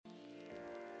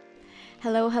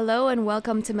Hello, hello, and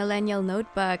welcome to Millennial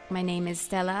Notebook. My name is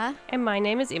Stella, And my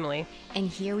name is Emily. and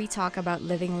here we talk about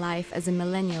living life as a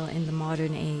millennial in the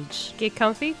modern age. Get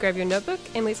comfy, grab your notebook,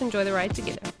 and let's enjoy the ride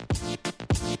together.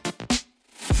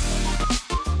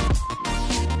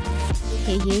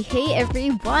 Hey,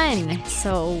 everyone!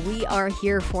 So, we are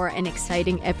here for an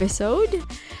exciting episode.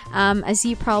 As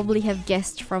you probably have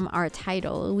guessed from our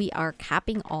title, we are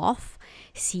capping off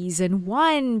Season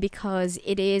 1 because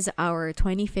it is our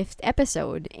 25th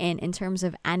episode. And in terms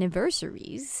of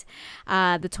anniversaries,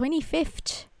 the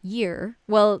 25th year,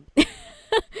 well,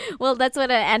 that's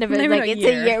what an anniversary Maybe like. not It's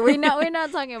year. a year. We're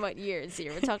not talking about years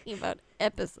here. We're talking about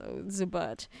episodes.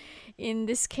 But in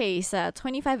this case,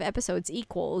 25 episodes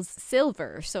equals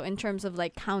silver. So in terms of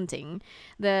like counting,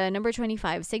 the number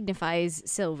 25 signifies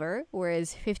silver,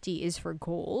 whereas 50 is for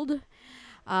gold.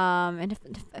 And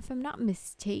if I'm not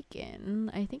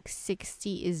mistaken, I think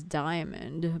 60 is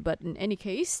diamond. But in any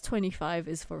case, 25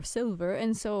 is for silver,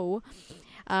 and so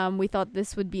we thought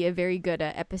this would be a very good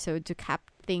episode to cap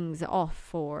things off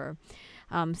for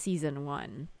season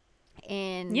 1.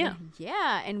 And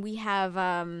and we have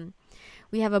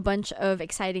a bunch of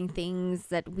exciting things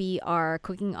that we are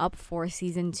cooking up for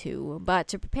season 2. But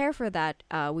to prepare for that,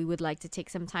 we would like to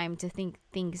take some time to think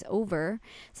things over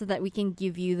so that we can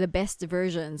give you the best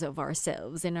versions of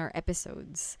ourselves in our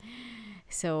episodes.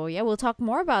 So yeah, we'll talk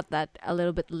more about that a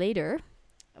little bit later.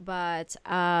 But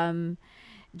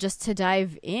just to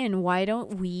dive in, why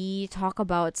don't we talk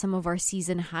about some of our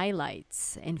season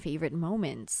highlights and favorite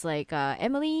moments? Like,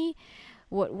 Emily,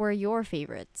 what were your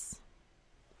favorites?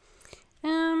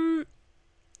 I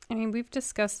mean, we've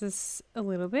discussed this a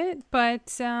little bit, but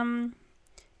so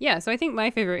I think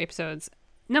my favorite episodes,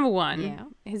 number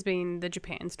one, has been the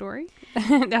Japan story.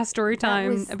 Our story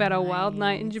time about a wild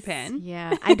night in Japan.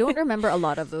 Yeah, I don't remember a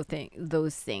lot of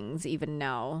those things even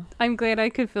now. I'm glad I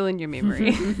could fill in your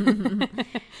memory.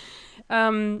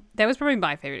 That was probably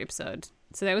my favorite episode.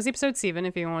 So that was episode 7,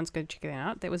 if anyone wants to go check it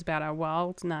out. That was about our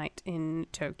wild night in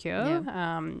Tokyo.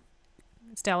 Yeah.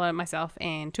 Stella, myself,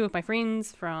 and 2 of my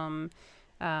friends from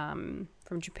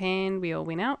Japan. We all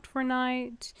went out for a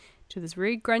night to this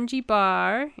very grungy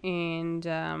bar, and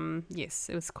yes,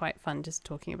 it was quite fun just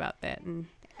talking about that and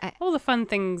all the fun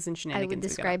things and shenanigans. I would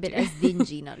describe it as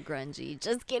dingy, not grungy.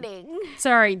 Just kidding.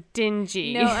 Sorry,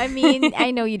 dingy. No, I mean,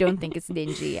 I know you don't think it's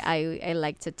dingy. I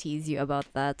like to tease you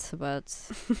about that,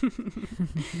 but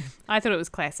I thought it was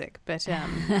classic, but yes.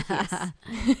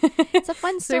 It's a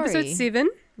fun story. So episode 7.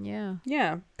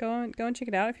 Yeah. Go and check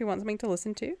it out if you want something to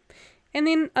listen to. And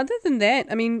then other than that,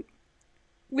 I mean,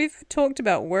 we've talked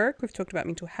about work, we've talked about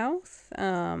mental health,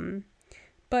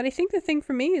 but I think the thing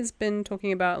for me has been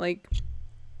talking about like,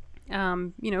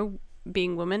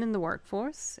 being women in the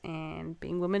workforce and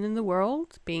being women in the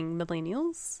world, being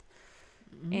millennials,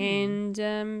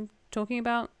 and talking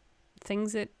about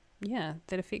things that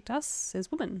affect us as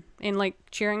women, and like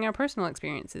sharing our personal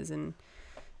experiences and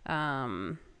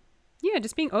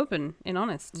just being open and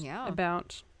honest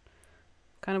about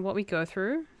kind of what we go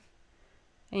through.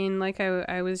 And like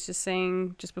I was just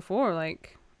saying just before,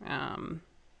 like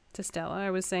to Stella,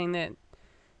 I was saying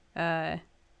that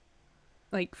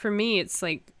like for me, it's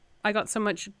like I got so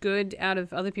much good out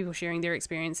of other people sharing their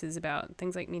experiences about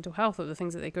things like mental health or the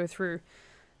things that they go through,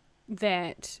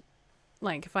 that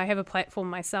like if I have a platform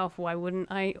myself, why wouldn't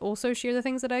I also share the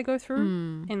things that I go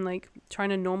through and like trying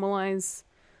to normalize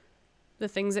the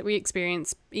things that we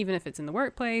experience, even if it's in the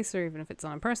workplace or even if it's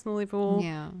on a personal level,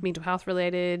 mental health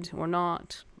related or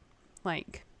not.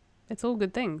 Like, it's all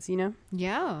good things, you know?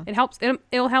 Yeah. It helps.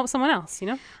 It'll help someone else, you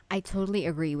know? I totally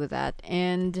agree with that.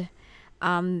 And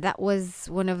that was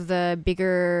one of the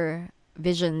bigger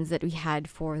visions that we had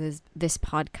for this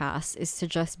podcast, is to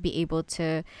just be able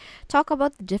to talk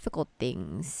about the difficult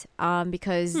things.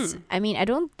 Because, I mean, I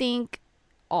don't think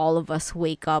all of us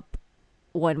wake up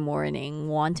one morning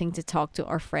wanting to talk to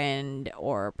our friend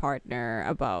or partner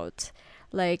about,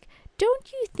 like,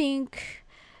 don't you think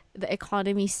the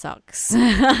economy sucks?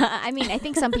 I mean, I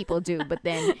think some people do, but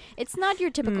then it's not your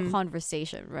typical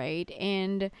conversation, right?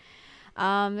 And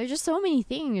there's just so many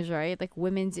things, right? Like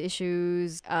women's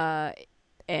issues, and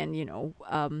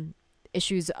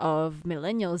issues of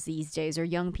millennials these days, or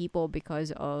young people,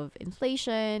 because of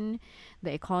inflation,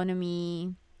 the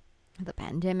economy, the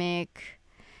pandemic.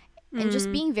 And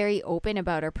just being very open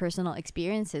about our personal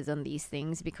experiences on these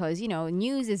things, because,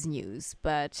 news is news.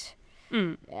 But,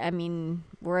 I mean,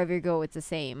 wherever you go, it's the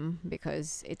same,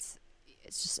 because it's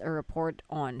just a report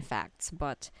on facts.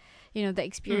 But, the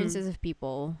experiences of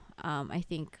people, I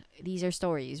think these are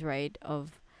stories, right,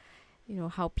 of,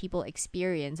 how people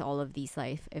experience all of these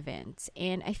life events.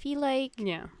 And I feel like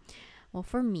Well,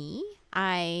 for me,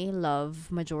 I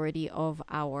love majority of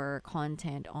our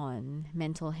content on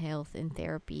mental health and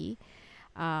therapy,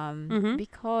 Mm-hmm.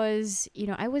 because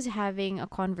I was having a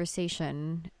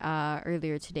conversation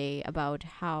earlier today about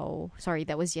how, sorry,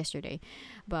 that was yesterday,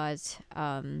 but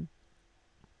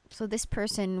so this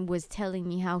person was telling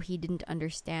me how he didn't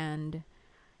understand,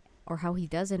 or how he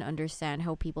doesn't understand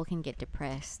how people can get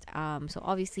depressed. So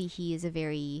obviously he is a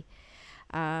very,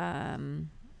 um,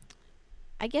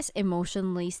 I guess,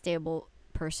 emotionally stable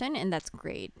person, and that's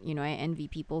great. I envy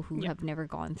people who Yep. have never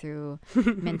gone through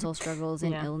mental struggles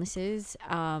and Yeah. illnesses.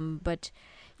 But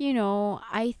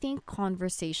I think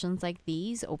conversations like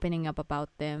these, opening up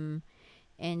about them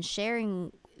and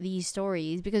sharing these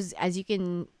stories, because as you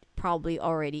can probably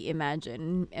already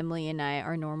imagine, Emily and I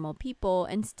are normal people,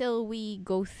 and still we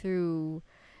go through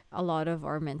a lot of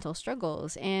our mental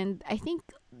struggles. And I think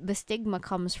the stigma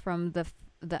comes from the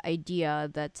idea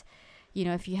that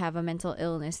if you have a mental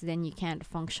illness, then you can't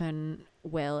function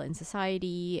well in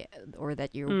society, or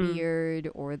that you're Mm. weird,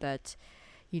 or that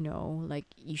like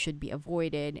you should be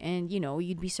avoided. And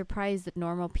you'd be surprised that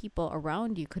normal people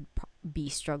around you could be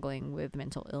struggling with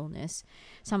mental illness.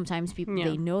 Sometimes people, Yeah.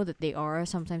 they know that they are,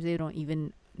 sometimes they don't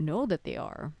even know that they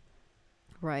are,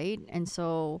 right? And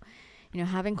so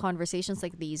having conversations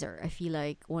like these are, I feel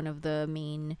like, one of the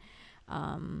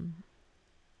um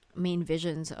main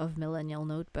visions of Millennial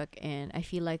Notebook, and I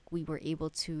feel like we were able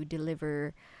to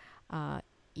deliver uh,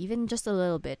 even just a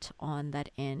little bit on that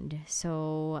end.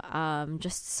 So,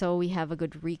 just so we have a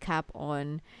good recap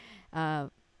on uh,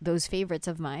 those favorites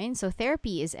of mine. So,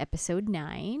 therapy is episode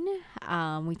 9.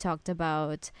 We talked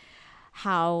about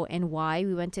how and why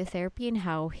we went to therapy and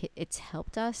how it's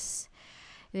helped us.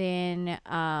 Then,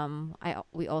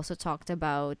 we also talked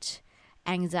about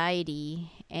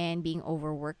anxiety and being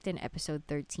overworked in episode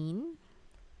 13.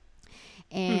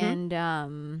 Mm-hmm.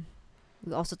 And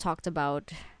we also talked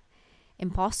about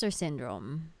imposter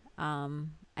syndrome.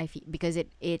 I feel, because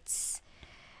it's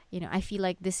I feel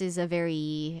like this is a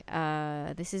very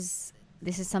this is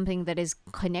something that is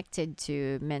connected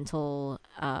to mental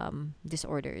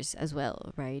disorders as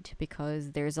well, right?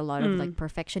 Because there's a lot of Mm. like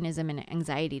perfectionism and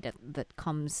anxiety that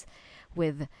comes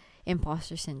with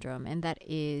imposter syndrome, and that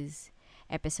is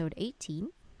episode 18.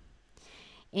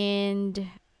 And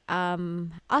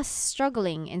us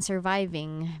struggling and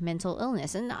surviving mental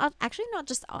illness, and actually not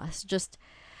just us, just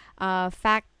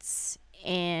facts,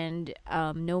 and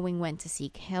knowing when to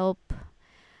seek help,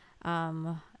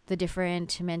 the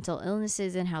different mental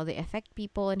illnesses and how they affect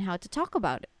people, and how to talk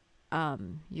about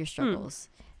your Mm. struggles.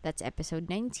 That's episode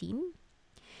 19.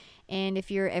 And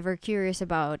if you're ever curious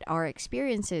about our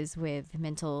experiences with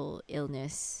mental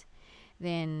illness,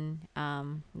 then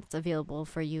it's available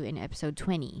for you in episode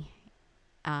 20,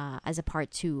 as a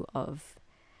part 2 of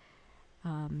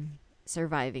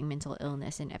surviving mental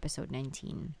illness in episode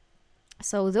 19.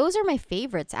 So those are my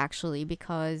favorites, actually,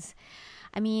 because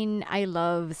I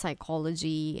love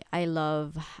psychology. I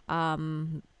love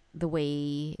the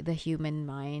way the human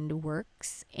mind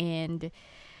works, and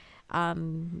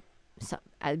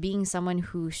being someone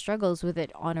who struggles with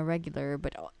it on a regular,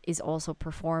 but is also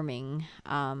performing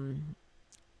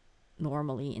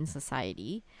normally in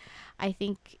society. I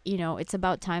think, it's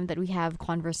about time that we have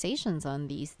conversations on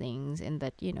these things, and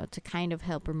that, to kind of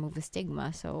help remove the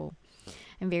stigma. So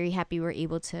I'm very happy we're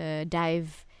able to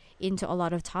dive into a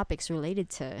lot of topics related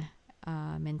to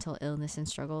mental illness and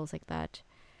struggles like that.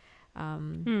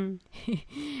 Um, Mm.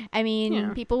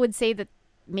 Yeah. People would say that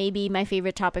maybe my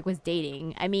favorite topic was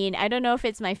dating. I don't know if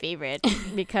it's my favorite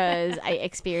because I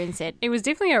experience it. It was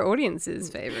definitely our audience's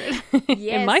favorite.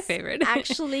 And my Yes, favorite.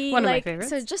 actually, One of my like, favorites.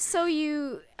 so just so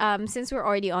since we're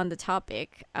already on the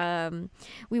topic,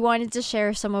 we wanted to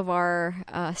share some of our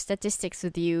statistics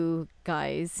with you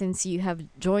guys, since you have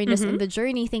joined us in Mm-hmm. the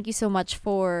journey. Thank you so much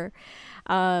for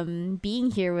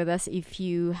being here with us. If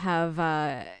you have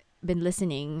been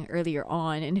listening earlier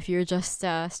on, and if you're just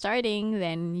starting,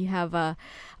 then you have a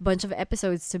bunch of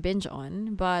episodes to binge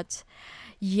on. But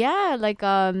yeah, like,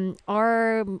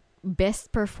 our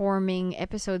best performing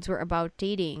episodes were about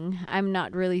dating. I'm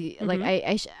not really like,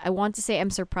 Mm-hmm. I want to say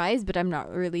I'm surprised, but I'm not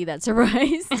really that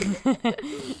surprised.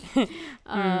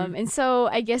 Mm. And so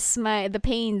I guess the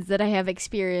pains that I have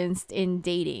experienced in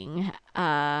dating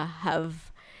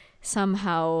have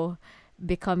somehow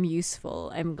become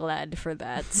useful. I'm glad for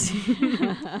that.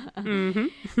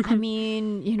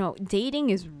 Mm-hmm. Dating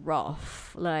is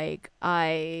rough. Like, so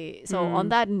on Mm.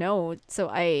 that note, so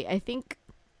I think,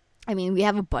 we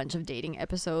have a bunch of dating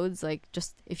episodes. Like,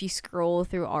 just if you scroll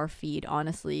through our feed,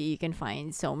 honestly, you can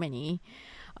find so many.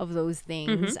 of those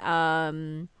things.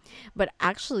 But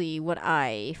actually, what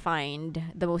I find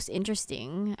the most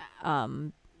interesting,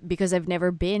 because I've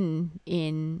never been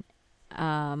in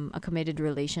a committed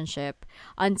relationship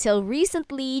until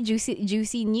recently,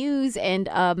 juicy news, and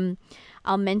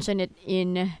I'll mention it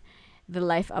in the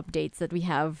life updates that we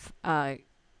have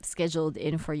scheduled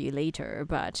in for you later.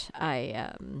 But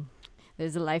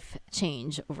there's a life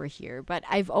change over here. But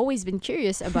I've always been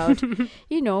curious about,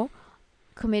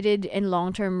 committed and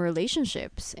long-term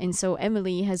relationships. And so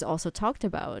Emily has also talked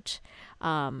about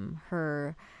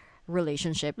her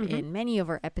relationship in many of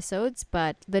our episodes,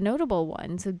 but the notable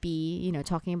ones would be,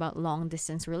 talking about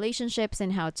long-distance relationships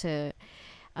and how to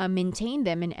maintain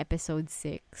them in episode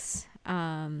 6.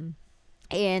 And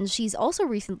she's also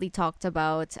recently talked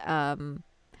about,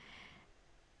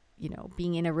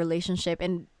 being in a relationship,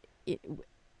 and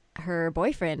her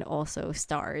boyfriend also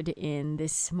starred in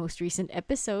this most recent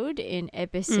episode, in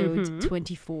episode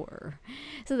 24.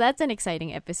 So that's an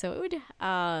exciting episode.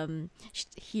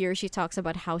 Here she talks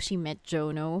about how she met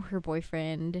Jono, her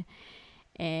boyfriend,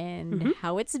 and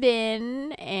how it's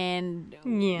been. And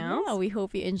yeah, we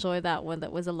hope you enjoy that one.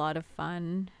 That was a lot of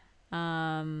fun.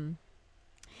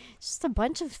 Just a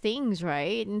bunch of things,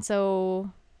 right? And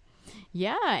so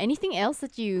yeah, anything else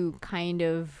that you kind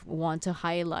of want to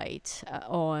highlight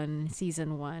on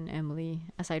season 1, Emily,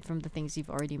 aside from the things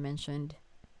you've already mentioned?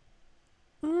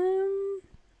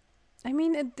 I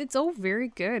mean, it's all very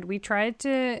good. We tried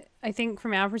to, I think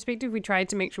from our perspective, we tried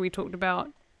to make sure we talked about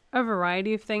a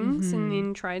variety of things and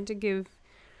then tried to give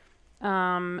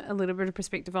a little bit of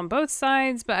perspective on both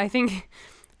sides. But I think,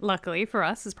 luckily for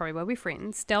us, is probably why we're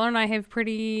friends. Stella and I have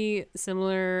pretty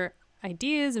similar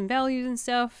ideas and values and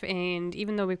stuff, and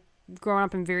even though we've grown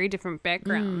up in very different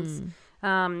backgrounds,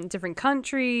 different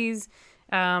countries,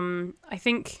 I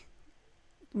think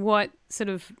what sort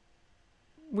of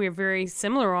we're very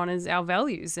similar on is our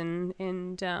values,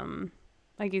 and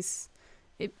I guess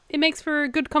it makes for a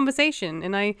good conversation.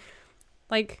 And I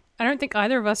don't think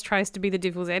either of us tries to be the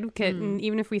devil's advocate, and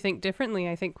even if we think differently,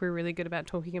 I think we're really good about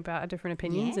talking about our different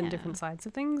opinions and different sides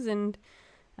of things. And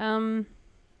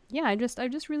yeah, I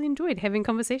just really enjoyed having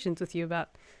conversations with you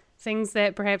about things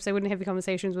that perhaps I wouldn't have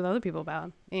conversations with other people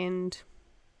about. And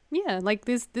yeah,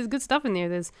 there's good stuff in there.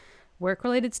 There's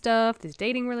work-related stuff, there's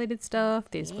dating-related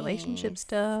stuff, there's relationship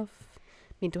stuff,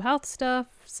 mental health stuff.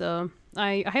 So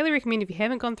I highly recommend, if you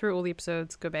haven't gone through all the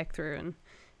episodes, go back through and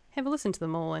have a listen to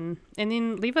them all, and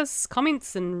then leave us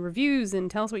comments and reviews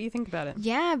and tell us what you think about it.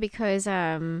 Yeah, because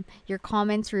your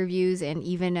comments, reviews, and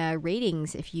even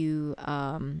ratings, if you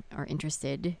are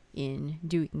interested in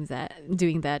doing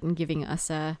that and giving us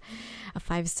a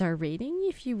 5-star rating,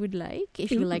 if you would like,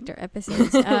 if you liked our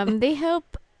episodes, they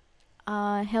help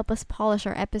us polish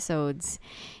our episodes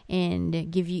and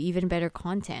give you even better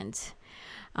content.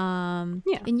 And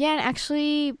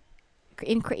actually,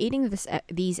 in creating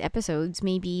these episodes,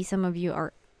 maybe some of you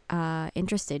are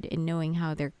interested in knowing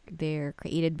how they're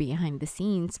created behind the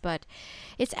scenes, but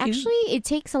it's actually, it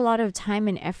takes a lot of time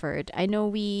and effort. I know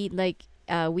we like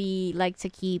to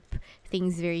keep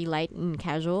things very light and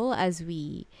casual as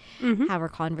we have our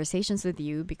conversations with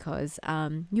you, because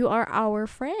you are our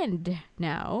friend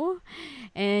now,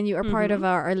 and you are part of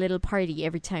our little party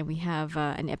every time we have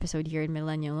an episode here in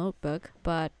Millennial Notebook.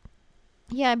 But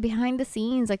yeah, behind the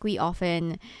scenes, we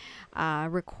often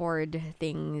record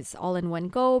things all in one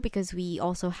go, because we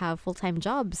also have full-time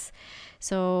jobs.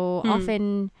 So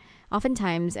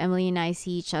oftentimes Emily and I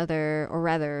see each other, or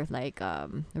rather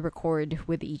record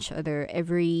with each other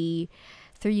every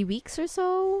 3 weeks or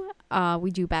so.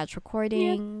 We do batch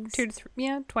recordings.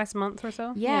 Twice a month or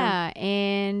so. Yeah.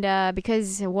 And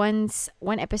because one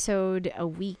episode a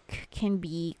week can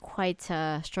be quite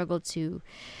a struggle to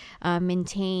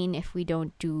maintain if we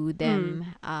don't do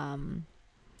them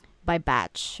by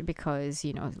batch, because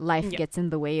life gets in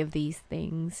the way of these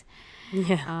things.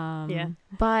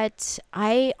 But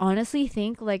I honestly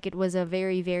think it was a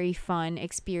very, very fun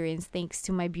experience, thanks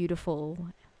to my beautiful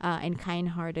and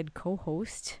kind-hearted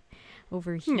co-host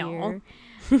over here.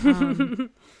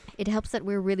 It helps that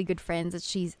we're really good friends,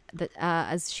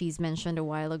 as she's mentioned a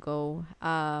while ago,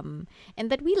 and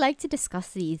that we like to discuss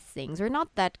these things. We're not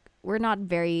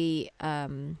very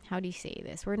how do you say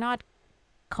this? We're not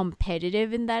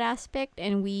competitive in that aspect,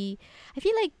 and I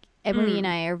feel like Emily and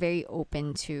I are very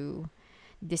open to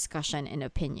discussion and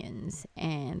opinions,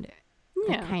 and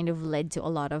that kind of led to a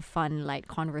lot of fun, light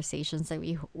conversations that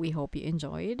we hope you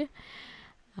enjoyed.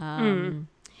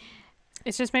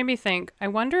 It's just made me think, I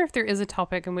wonder if there is a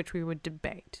topic in which we would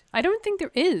debate. I don't think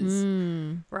there is,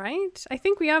 right? I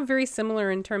think we are very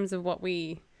similar in terms of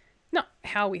not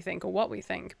how we think or what we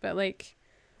think, but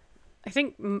I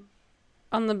think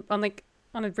on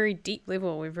a very deep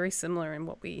level, we're very similar in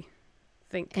what we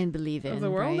think and believe in of the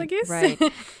world, right? I guess. Right.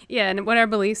 Yeah, and what our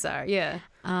beliefs are. Yeah.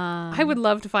 I would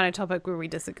love to find a topic where we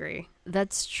disagree.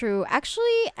 That's true.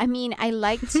 Actually, I mean, I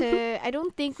like to. I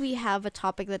don't think we have a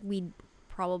topic that we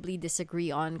probably disagree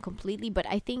on completely, but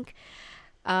I think,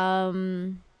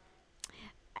 because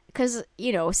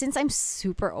since I'm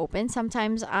super open,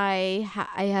 sometimes I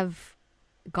have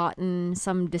gotten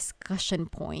some discussion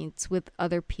points with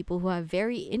other people who have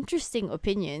very interesting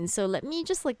opinions. So let me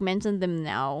just like mention them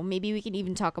now. Maybe we can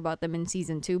even talk about them in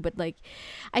season 2. But like,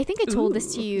 I think I told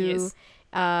this to you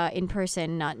in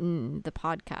person, not in the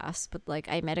podcast. But like,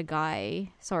 I met a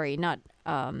guy. Sorry, not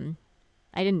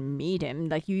I didn't meet him.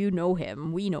 Like you know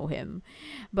him, we know him,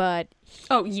 but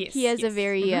he has a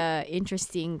very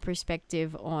interesting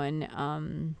perspective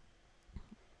on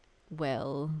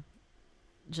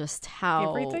just how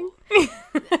everything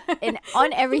and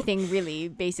on everything really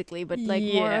basically, but like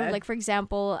more like, for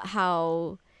example,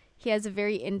 how he has a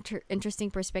very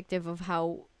interesting perspective of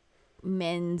how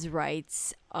men's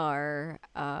rights are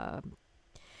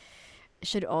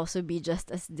should also be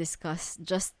discussed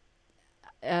just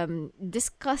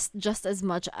as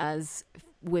much as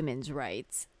women's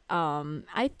rights.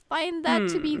 I find that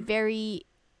to be very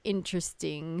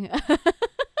interesting.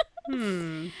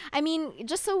 I mean,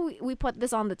 just so we put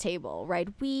this on the table, right?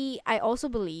 I also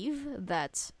believe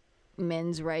that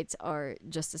men's rights are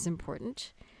just as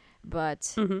important.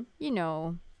 But,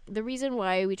 the reason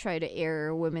why we try to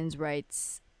air women's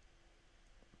rights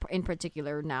in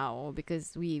particular now,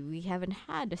 because we haven't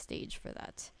had a stage for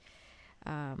that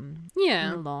in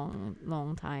a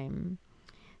long time.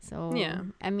 So,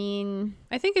 I mean,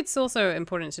 I think it's also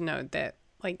important to note that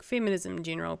like feminism in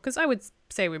general, because I would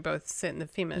say we both sit in the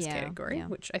feminist category,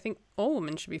 which I think all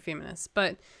women should be feminists.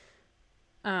 But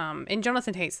and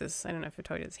Jonathan hates this. I don't know if I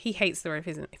told you this. He hates the word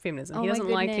feminism. He doesn't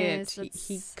like it.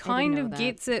 He kind of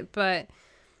gets it, but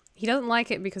he doesn't like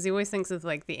it because he always thinks of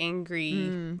like the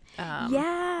angry,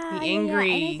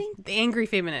 the angry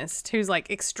feminist who's like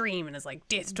extreme and is like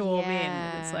death to all men.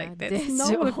 And it's like that's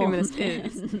not what a feminist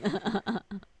is.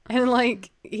 And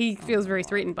like he feels very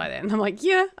threatened by that, and I'm like,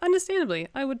 yeah, understandably,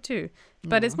 I would too.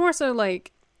 But it's more so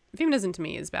like feminism to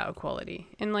me is about equality,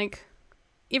 and like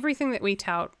everything that we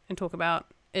tout and talk about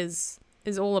is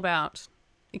all about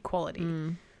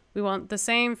equality. We want the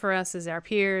same for us as our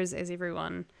peers, as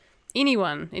everyone.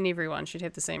 Anyone and everyone should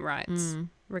have the same rights,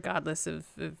 regardless of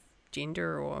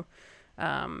gender or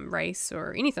race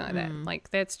or anything like that. Like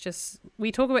that's just,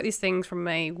 we talk about these things from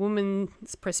a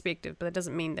woman's perspective, but that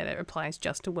doesn't mean that it applies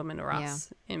just to women or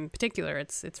us in particular.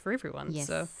 It's for everyone. Yes.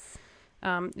 So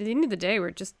at the end of the day,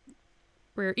 we're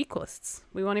equalists.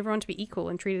 We want everyone to be equal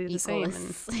and treated the same. And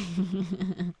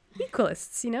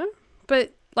equalists,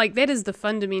 But like that is the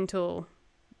fundamental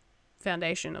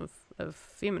foundation of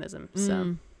feminism.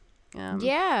 So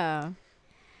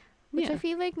which I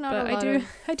feel like not but a lot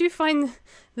I do find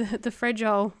the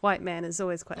fragile white man is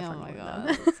always quite funny. Oh my god,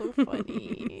 that's so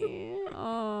funny.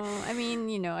 I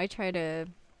mean, I try to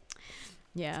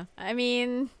I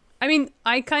mean,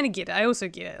 I kind of get it. I also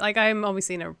get it. Like, I'm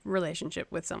obviously in a relationship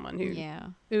with someone who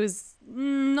is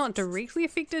not directly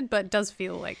affected, but does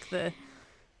feel like the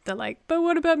like, but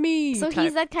what about me? So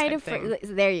he's that kind of thing.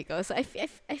 There you go. So I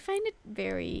find it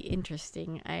very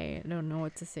interesting. I don't know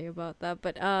what to say about that,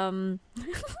 but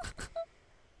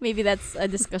maybe that's a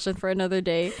discussion for another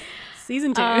day.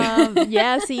 Season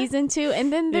 2. Season 2.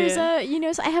 And then there's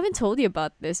so I haven't told you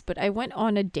about this, but I went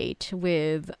on a date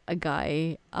with a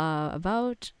guy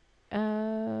about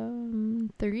 3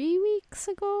 weeks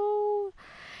ago,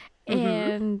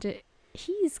 and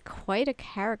he's quite a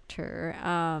character.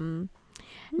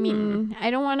 I mean,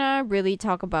 I don't want to really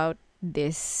talk about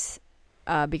this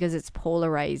because it's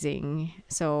polarizing.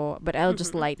 So, but I'll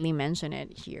just lightly mention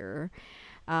it here.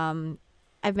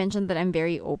 I've mentioned that I'm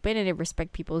very open and I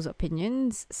respect people's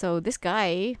opinions. So this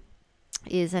guy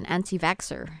is an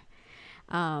anti-vaxxer.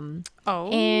 And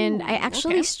I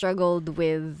actually struggled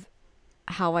with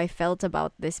how I felt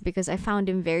about this because I found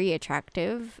him very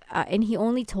attractive. And he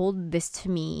only told this to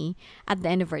me at the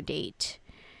end of our date.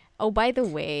 Oh, by the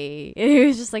way, it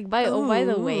was just like, by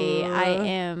the way, I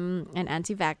am an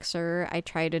anti-vaxxer. I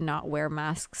try to not wear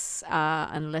masks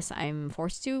unless I'm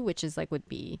forced to, which is like would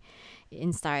be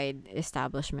inside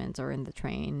establishments or in the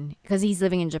train. Because he's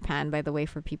living in Japan, by the way,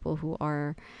 for people who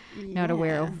are not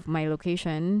aware of my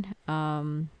location.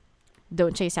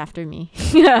 Don't chase after me.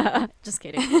 Just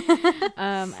kidding.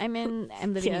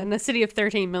 I'm living in the city of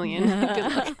 13 million.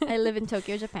 I live in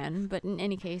Tokyo, Japan. But in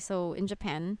any case, so in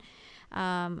Japan,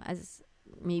 as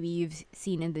maybe you've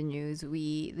seen in the news,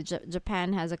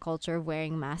 Japan has a culture of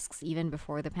wearing masks even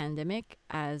before the pandemic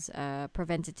as a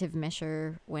preventative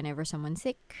measure whenever someone's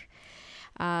sick.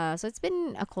 So it's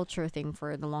been a culture thing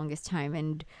for the longest time,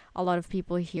 and a lot of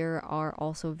people here are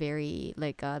also very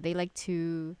like they like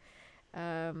to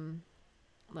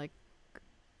like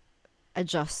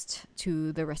adjust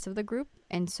to the rest of the group,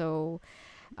 and so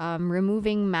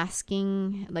removing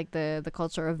masking, like the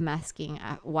culture of masking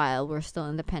while we're still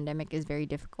in the pandemic, is very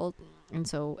difficult, and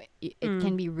so it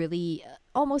can be really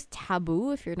almost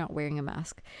taboo if you're not wearing a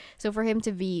mask. So for him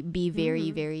to be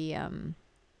very very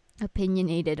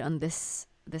opinionated on this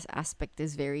aspect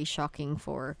is very shocking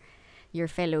for your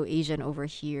fellow Asian over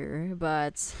here.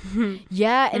 But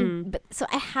yeah, and but so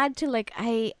I had to like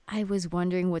I was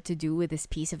wondering what to do with this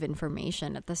piece of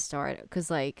information at the start,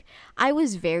 because like I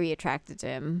was very attracted to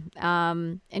him,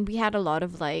 and we had a lot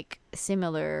of like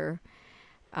similar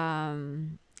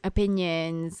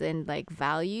opinions and like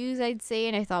values, I'd say,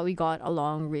 and I thought we got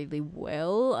along really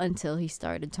well until he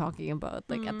started talking about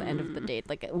like at the end of the date,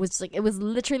 like it was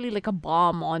literally like a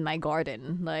bomb on my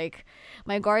garden. Like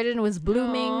my garden was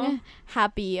blooming,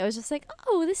 happy. I was just like,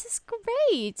 oh, this is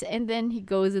great. And then he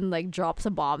goes and like drops a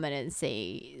bomb and it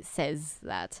says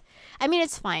that, I mean,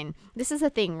 it's fine. This is the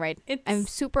thing, right? I'm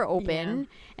super open,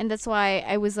 and that's why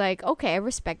I was like, okay, I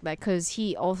respect that, because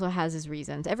he also has his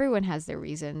reasons. Everyone has their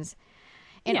reasons.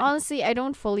 And honestly, I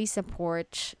don't fully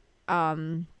support,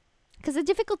 because the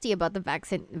difficulty about the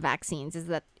vaccines is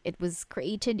that it was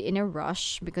created in a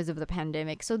rush because of the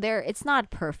pandemic. So it's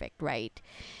not perfect, right?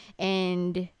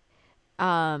 And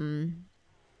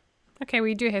okay,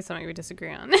 we do have something we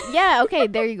disagree on. Yeah, okay,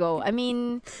 there you go. I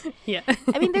mean,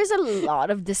 I mean, there's a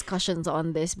lot of discussions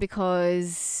on this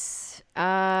because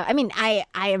I mean, I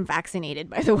am vaccinated,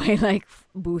 by the way, like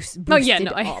boosted up.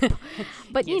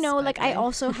 But yes, you know, like I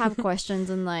also have questions,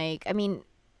 and like, I mean,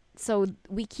 so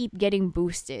we keep getting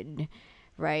boosted,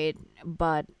 right?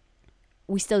 But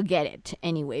we still get it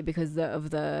anyway because of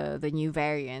the new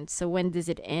variant. So when does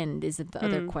it end? Is it the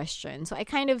other question? So I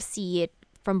kind of see it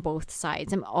from both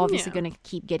sides. I'm obviously gonna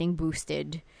keep getting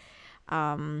boosted,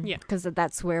 because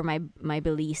that's where my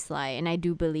beliefs lie, and I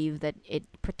do believe that it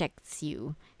protects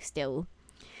you still.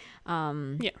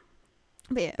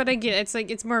 But I get it. It's like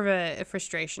it's more of a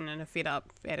frustration and a fed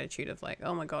up attitude of like,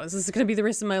 oh my god, is this going to be the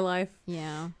rest of my life?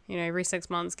 Yeah, you know, every 6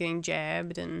 months getting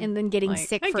jabbed and then getting like,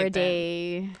 sick for a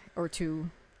day or two.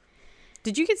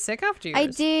 Did you get sick after yours? I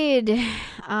did.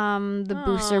 The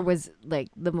booster was like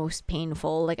the most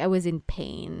painful. Like I was in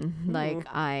pain. Ooh. Like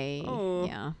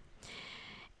yeah.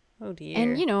 Oh dear.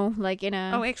 And you know, like in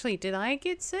a... Oh, actually, did I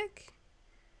get sick?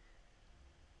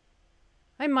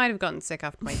 I might have gotten sick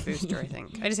after my booster, I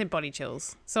think. I just had body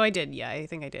chills. So I did, yeah, I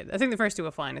think I did. I think the first two were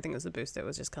fine. I think it was the booster. It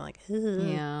was just kind of like... Ugh.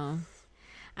 Yeah.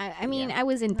 I mean, I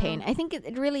was in pain. I think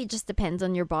it really just depends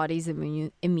on your body's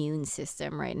immune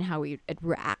system, right? And how it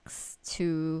reacts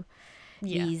to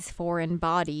these foreign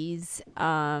bodies.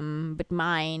 But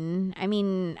mine, I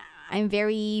mean, I'm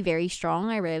very, very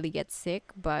strong. I rarely get sick.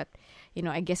 But, you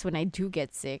know, I guess when I do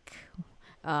get sick,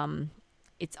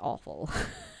 it's awful.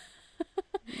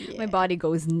 My body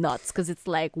goes nuts because it's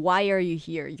like, why are you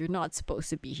here? You're not supposed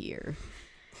to be here.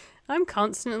 I'm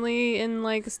constantly in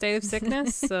like a state of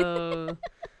sickness, so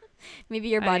maybe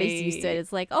your body's used to it.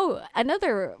 It's like, oh,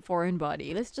 another foreign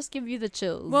body. Let's just give you the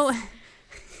chills. Well,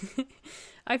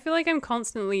 I feel like I'm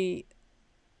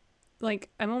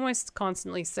almost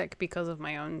constantly sick because of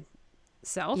my own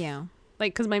self. Yeah.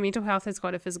 Like, because my mental health has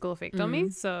quite a physical effect on me.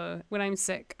 So when I'm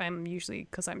sick, I'm usually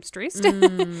because I'm stressed.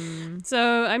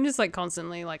 So I'm just like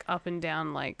constantly like up and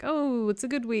down, like, oh, it's a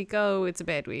good week. Oh, it's a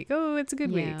bad week. Oh, it's a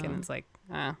good week. And it's like,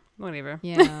 whatever.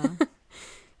 Yeah.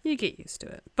 You get used to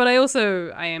it. But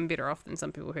I am better off than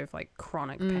some people who have like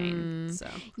chronic pain. So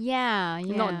yeah.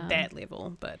 Not that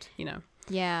level, but you know.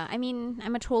 Yeah. I mean,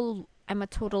 I'm a total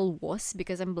wuss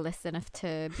because I'm blessed enough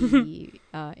to be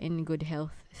in good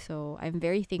health. So I'm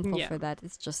very thankful for that.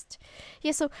 It's just,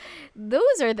 so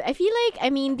those are, I feel like, I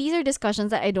mean, these are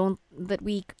discussions that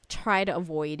we try to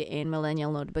avoid in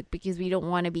Millennial Notebook because we don't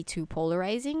want to be too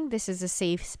polarizing. This is a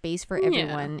safe space for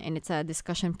everyone and it's a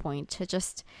discussion point to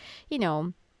just, you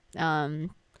know,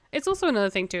 it's also another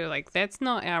thing too, like that's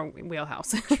not our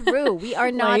wheelhouse. True. We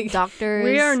are not like, doctors.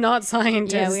 We are not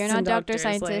scientists. Yeah, we are not doctors.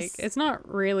 Scientists. Like, it's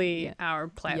not really our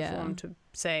platform to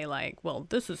say like, well,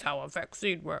 this is how a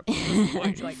vaccine works.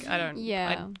 Like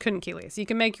I couldn't care less. You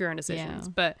can make your own decisions.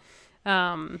 But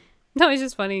No, it's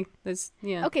just funny.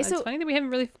 Okay, it's so funny that we haven't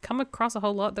really come across a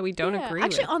whole lot that we don't agree with.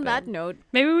 Actually, on that note,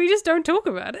 maybe we just don't talk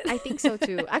about it. I think so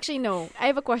too. Actually, no. I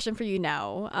have a question for you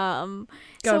now.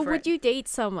 Go for would it. you date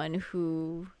someone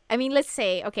who? I mean, let's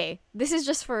say, okay, this is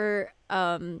just for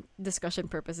discussion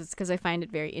purposes because I find it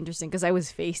very interesting because I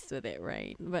was faced with it,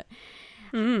 right? But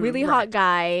really hot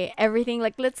guy, everything,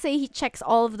 like, let's say he checks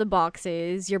all of the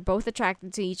boxes. You're both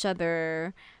attracted to each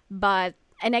other, but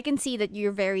and I can see that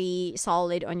you're very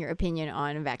solid on your opinion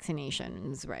on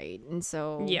vaccinations, right? And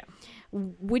so,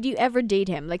 would you ever date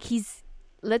him? Like,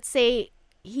 let's say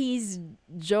he's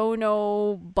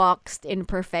Jono boxed in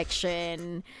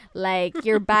perfection. Like,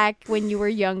 you're back when you were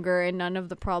younger and none of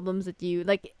the problems that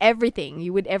like, everything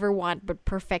you would ever want, but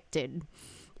perfected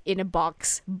in a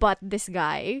box. But this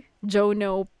guy,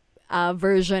 Jono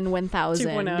version 1000.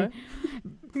 2.0.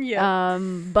 Yeah.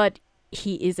 But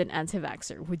he is an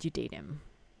anti-vaxxer. Would you date him?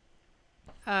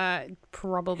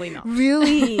 Probably not.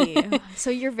 Really? So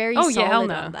you're very solid hell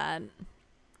no. on that.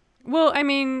 Well, I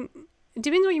mean, it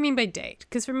depends what you mean by date.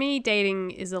 Because for me,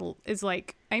 dating is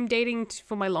like I'm dating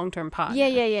for my long-term partner.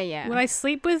 Yeah. Would I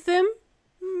sleep with them?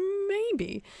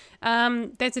 Maybe.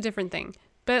 That's a different thing.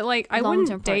 But like, I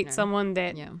wouldn't date someone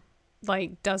that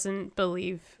like doesn't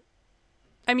believe.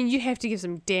 I mean, you have to give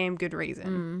some damn good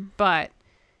reason. But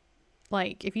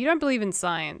like, if you don't believe in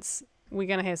science, we're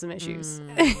going to have some issues.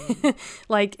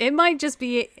 Like, it might just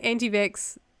be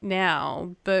anti-vax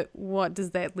now, but what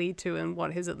does that lead to, and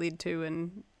what has it led to,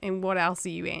 and what else are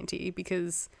you anti?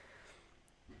 Because,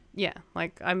 yeah,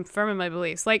 like, I'm firm in my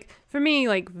beliefs. Like, for me,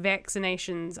 like,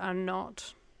 vaccinations are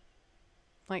not,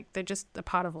 like, they're just a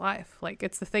part of life. Like,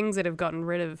 it's the things that have gotten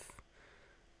rid of,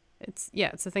 it's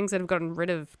the things that have gotten rid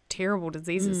of terrible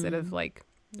diseases that have, like,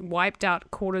 wiped out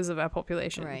quarters of our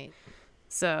population. Right.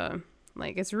 So,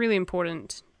 like, it's really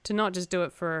important to not just do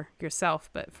it for yourself,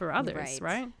 but for others,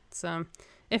 right? So,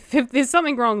 if there's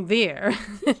something wrong there,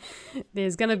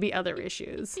 there's gonna be other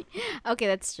issues. Okay,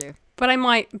 that's true. But I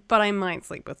might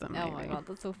sleep with them. Oh maybe. my god,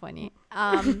 that's so funny.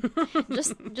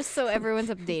 Just so everyone's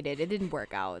updated, it didn't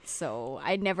work out. So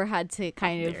I never had to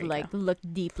kind of like look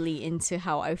deeply into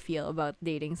how I feel about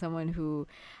dating someone who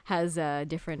has a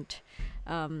different.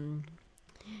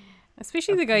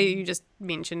 Especially the guy you just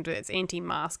mentioned that's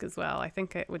anti-mask as well. I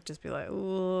think it would just be like,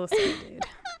 oh, sorry, dude.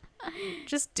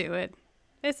 Just do it.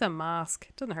 It's a mask.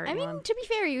 It doesn't hurt anyone. I mean, to be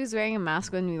fair, he was wearing a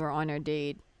mask when we were on our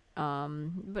date.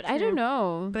 But I don't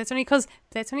know. But that's only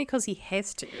because he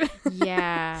has to.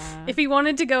 Yeah. If he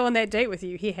wanted to go on that date with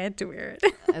you, he had to wear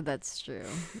it. That's true.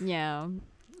 Yeah.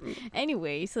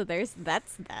 Anyway, so that's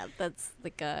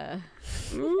like a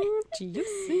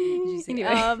juicy.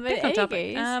 Anyway,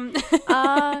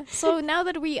 so now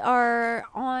that we are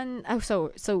on,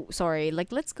 so sorry.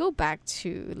 Like, let's roll back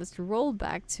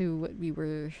to what we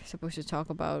were supposed to talk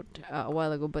about a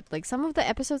while ago. But like some of the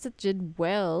episodes that did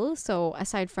well. So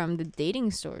aside from the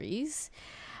dating stories,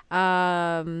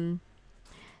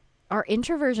 our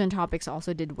introversion topics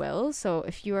also did well. So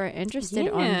if you are interested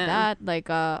on that, like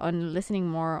on listening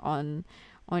more on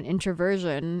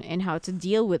introversion and how to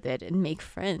deal with it and make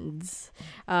friends,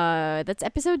 that's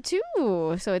episode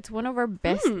 2. So it's one of our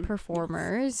best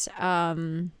performers.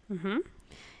 And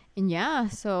yeah,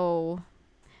 so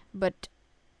but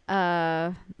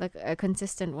like a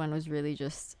consistent one was really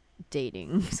just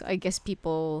dating. So I guess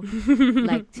people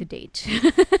like to date.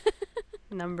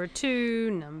 Number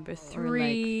 2, number 3. Or like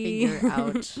figure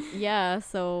out. Yeah,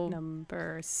 so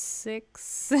number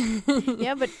 6.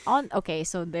 Yeah, but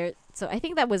so I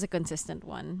think that was a consistent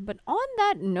one. But on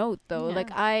that note though, like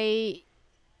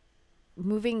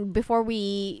before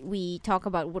we talk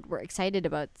about what we're excited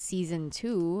about season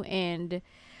 2, and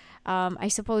I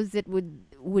suppose it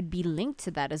would be linked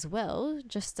to that as well.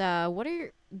 Just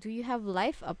do you have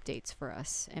life updates for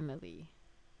us, Emily?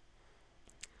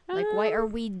 Like,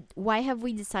 why have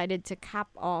we decided to cap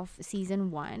off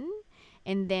season 1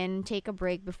 and then take a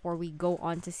break before we go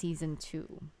on to season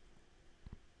 2?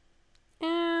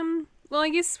 Well, I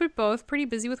guess we're both pretty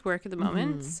busy with work at the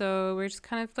moment, so we're just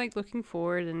kind of like looking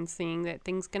forward and seeing that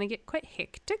things gonna get quite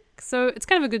hectic. So it's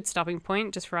kind of a good stopping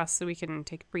point just for us, so we can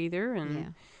take a breather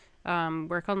and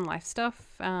work on life stuff.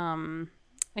 I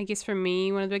guess for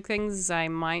me, one of the big things is I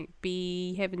might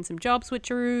be having some job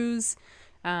switcheroos.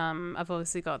 I've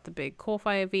obviously got the big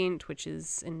Corfi event, which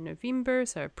is in November,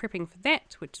 so prepping for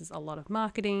that, which is a lot of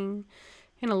marketing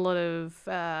and a lot of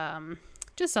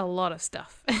just a lot of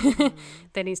stuff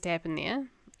that needs to happen there.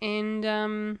 And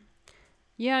I'm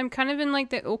kind of in like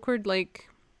that awkward like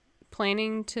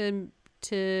planning for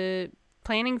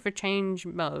change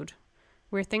mode,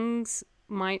 where things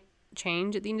might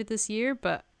change at the end of this year,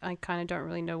 but I kind of don't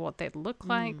really know what they'd look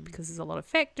like because there's a lot of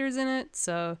factors in it.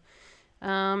 So,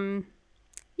 yeah,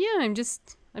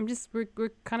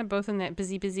 we're kind of both in that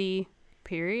busy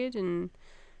period, and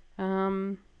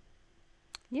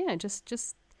yeah,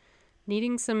 just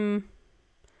needing some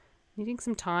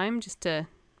time just to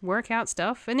work out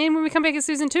stuff, and then when we come back at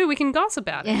season 2 we can gossip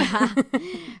about it.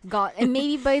 And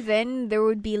maybe by then there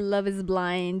would be Love is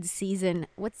Blind season.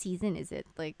 What season is it?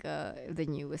 Like the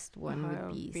newest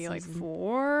one would be like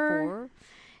 4.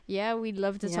 Yeah, we'd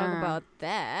love to talk about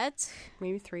that.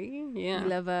 Maybe 3. Yeah,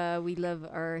 we love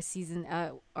our season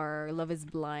our Love is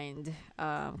Blind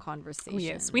conversations.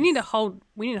 Yes, we need a whole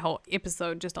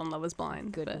episode just on Love is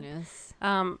Blind. Goodness.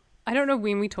 But, I don't know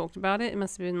when we talked about it. It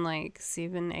must have been like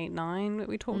 7, 8, 9 that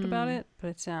we talked about it.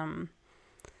 But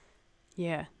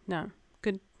yeah, no,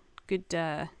 good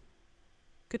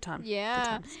time.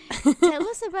 Yeah. Good Tell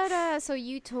us about so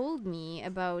you told me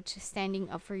about standing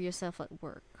up for yourself at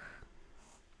work.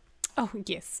 Oh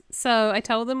yes. So I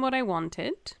told them what I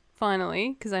wanted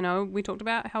finally, because I know we talked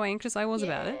about how anxious I was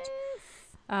about it.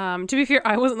 To be fair,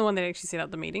 I wasn't the one that actually set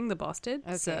up the meeting. The boss did.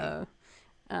 Okay. So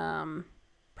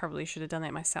probably should have done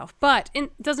that myself, but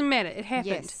it doesn't matter. It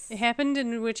happened. Yes. It happened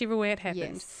in whichever way it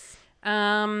happened. Yes.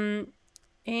 And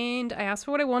I asked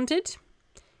for what I wanted,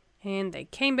 and they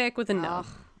came back with a no.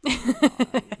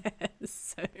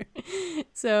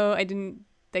 So I didn't.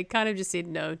 They kind of just said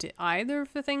no to either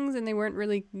of the things, and they weren't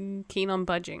really keen on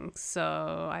budging.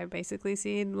 So I basically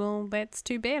said, "Well, that's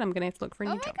too bad. I'm gonna have to look for a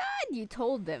new job." Oh my god, you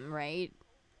told them, right?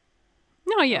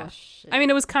 No, yeah. Oh, I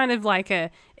mean, it was kind of like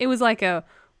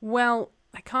well,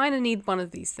 I kind of need one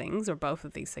of these things or both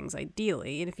of these things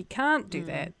ideally. And if you can't do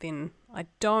that, then I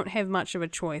don't have much of a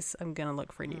choice. I'm going to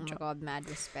look for a new job. Oh my God, mad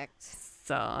respect.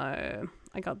 So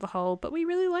I got the whole, but we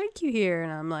really like you here.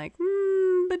 And I'm like,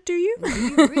 but do you? Do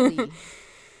you really?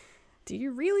 Do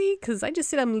you really? Because I just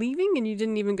said I'm leaving and you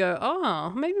didn't even go,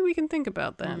 oh, maybe we can think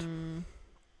about that.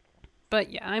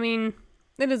 But yeah, I mean,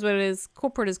 it is what it is.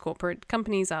 Corporate is corporate.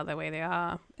 Companies are the way they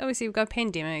are. Obviously, we've got a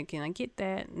pandemic and I get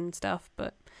that and stuff,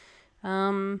 but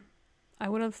I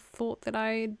would have thought that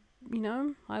I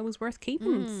was worth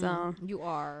keeping. So you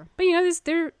are. But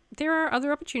there are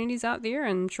other opportunities out there,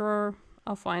 and sure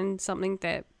I'll find something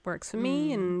that works for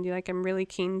me. And like I'm really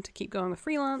keen to keep going with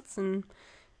freelance, and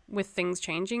with things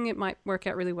changing, it might work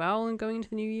out really well and going into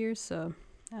the new year. So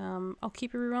I'll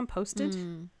keep everyone posted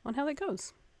on how that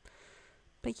goes.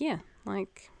 But yeah,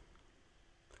 like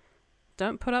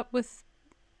don't put up with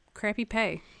crappy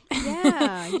pay.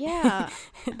 Yeah.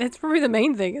 That's probably the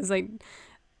main thing is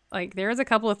like there is a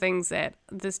couple of things that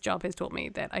this job has taught me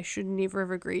that I should never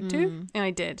have agreed to, and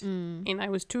I did. And I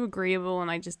was too agreeable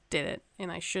and I just did it,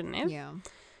 and I shouldn't have. Yeah.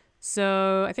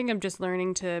 So I think I'm just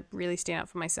learning to really stand up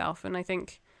for myself, and I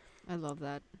think I love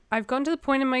that. I've gotten to the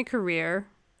point in my career,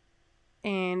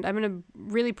 and I'm in a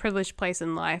really privileged place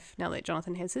in life now that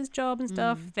Jonathan has his job and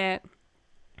stuff, that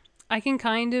I can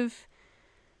kind of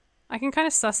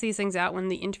suss these things out when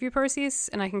the interview process,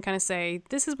 and I can kind of say,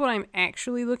 this is what I'm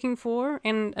actually looking for.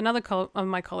 And another of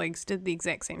my colleagues did the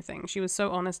exact same thing. She was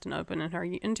so honest and open in her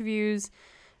interviews,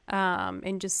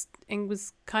 and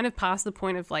was kind of past the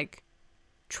point of like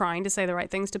trying to say the right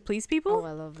things to please people. Oh,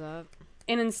 I love that.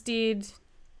 And instead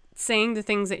saying the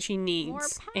things that she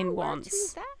needs and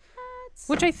wants.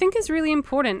 Which I think is really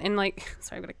important. And like,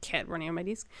 sorry, I've got a cat running on my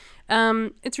desk.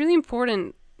 It's really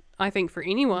important, I think, for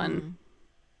anyone.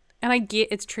 And I get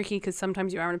it's tricky because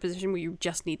sometimes you are in a position where you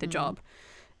just need the job,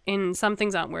 and some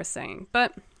things aren't worth saying.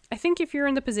 But I think if you're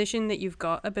in the position that you've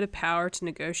got a bit of power to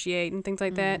negotiate and things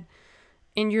like that,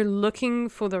 and you're looking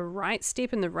for the right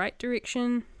step in the right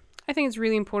direction, I think it's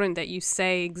really important that you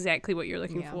say exactly what you're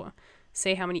looking for.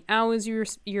 Say how many hours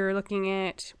you're looking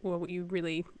at, or what you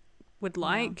really would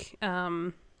like.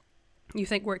 You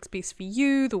think works best for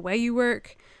you, the way you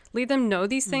work. Let them know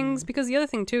these things, because the other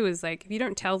thing too is like if you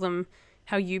don't tell them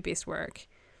how you best work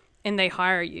and they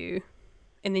hire you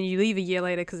and then you leave a year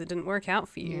later because it didn't work out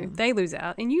for you, they lose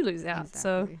out and you lose out. Exactly.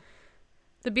 So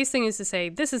the best thing is to say,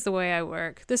 this is the way I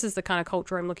work, this is the kind of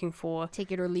culture I'm looking for,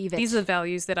 take it or leave it, these are the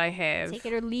values that I have, take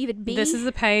it or leave it be, this is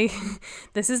the pay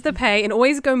this is the pay, and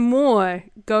always go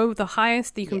the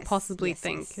highest that you can possibly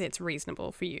think that's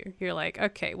reasonable for you. You're like,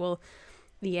 okay, well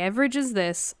the average is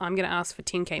this, I'm gonna ask for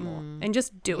 10k more, and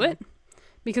just do it,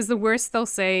 because the worst they'll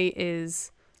say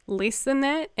is less than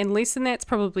that, and less than that's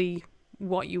probably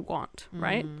what you want,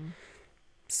 right?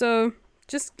 So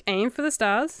just aim for the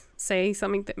stars, say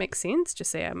something that makes sense,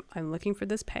 just say I'm looking for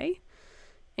this pay,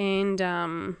 and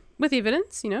with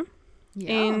evidence,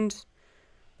 and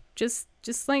just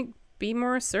like be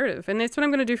more assertive. And that's what I'm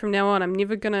going to do from now on. I'm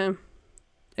never going to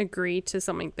agree to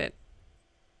something that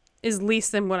is less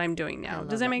than what I'm doing I now. Does love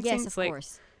that that. make Yes, sense? of Like,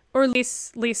 course. or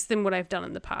less than what I've done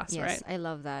in the past, Yes, right? I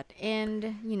love that.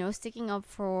 And, sticking up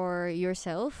for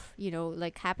yourself,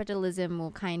 like capitalism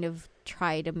will kind of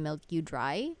try to milk you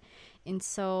dry. And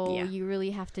so Yeah. you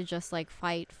really have to just like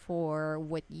fight for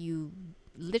what you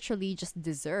literally just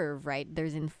deserve, right?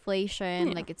 There's inflation,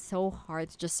 Yeah. like it's so hard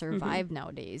to just Mm-hmm. survive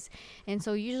nowadays. And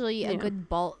so usually Yeah.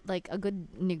 a good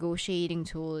negotiating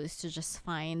tool is to just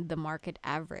find the market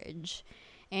average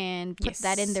and put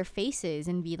that in Yes. their faces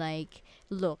and be like,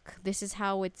 look, this is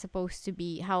how it's supposed to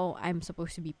be, how I'm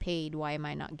supposed to be paid. Why am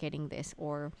I not getting this?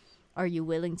 Or are you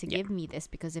willing to Yeah. give me this?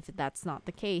 Because if that's not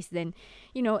the case, then,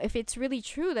 if it's really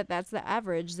true that that's the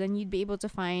average, then you'd be able to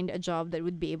find a job that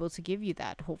would be able to give you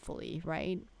that, hopefully,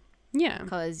 right? Yeah.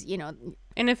 Because,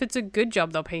 And if it's a good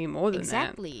job, they'll pay you more than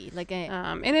that. exactly. Like a,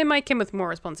 And it might come with more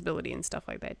responsibility and stuff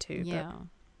like that too. yeah.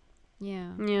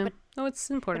 Yeah. But yeah. But Oh, it's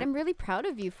But important. I'm really proud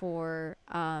of you for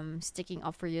sticking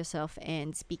up for yourself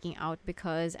and speaking out,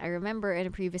 because I remember in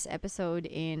a previous episode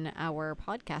in our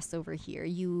podcast over here,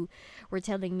 you were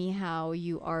telling me how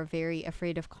you are very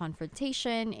afraid of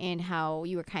confrontation and how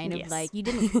you were kind of like, Yes. you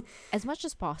didn't, as much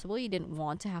as possible, you didn't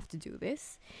want to have to do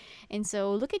this. And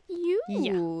so look at you,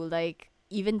 Yeah. like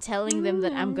even telling them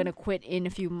that I'm going to Mm. quit in a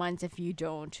few months if you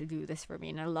don't do this for me.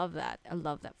 And I love that. I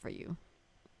love that for you.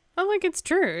 Oh, like it's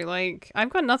true. Like I've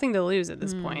got nothing to lose at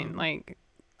this point. Mm. Like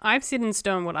I've set in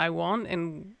stone what I want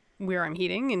and where I'm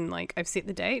heading, and like I've set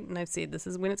the date and I've said this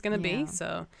is when it's going to Yeah. be.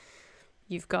 So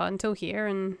you've got until here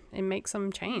and make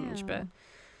some change. Yeah. But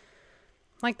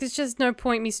like there's just no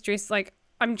point me stress. Like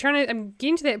I'm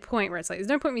getting to that point where it's like there's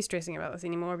no point me stressing about this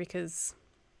anymore because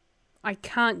I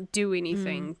can't do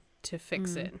anything to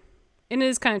fix it. And it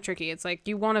is kind of tricky. It's like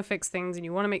you want to fix things and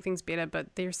you want to make things better, but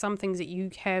there's some things that you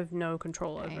have no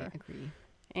control I over. agree.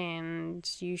 And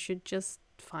you should just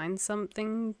find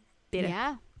something better.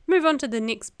 Yeah. Move on to the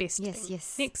next best Yes, thing.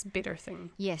 yes. Next better thing.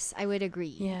 Yes, I would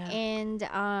agree. Yeah. And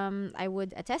I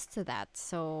would attest to that.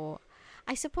 So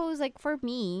I suppose like for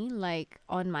me, like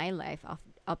on my life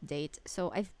update,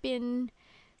 so I've been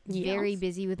very Yes.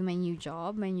 busy with my new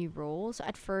job, my new role. So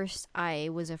at first I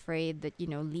was afraid that,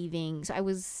 leaving. So I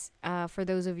was, for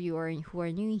those of you who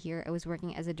are new here, I was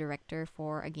working as a director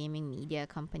for a gaming media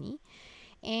company.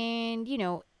 And,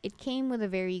 it came with a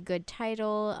very good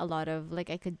title, a lot of, like,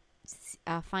 I could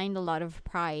find a lot of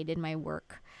pride in my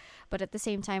work. But at the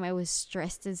same time, I was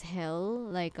stressed as hell.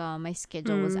 Like, my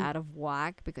schedule was out of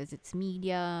whack because it's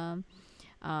media.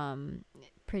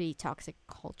 Pretty toxic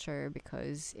culture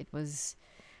because it was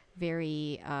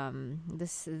very the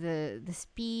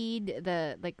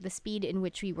speed in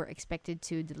which we were expected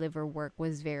to deliver work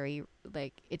was very,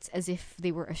 like, it's as if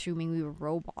they were assuming we were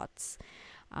robots.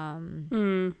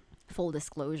 Full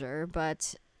disclosure,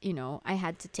 but I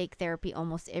had to take therapy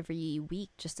almost every week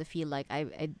just to feel like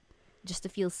I just to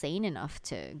feel sane enough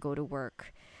to go to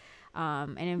work.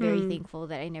 And I'm very thankful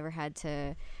that I never had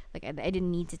to, like, I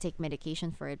didn't need to take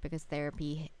medication for it because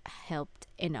therapy helped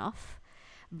enough.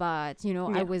 But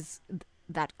I was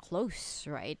that close,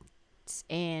 right?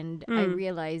 And I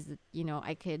realized that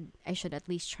I should at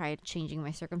least try changing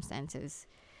my circumstances.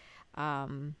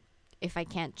 If I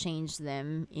can't change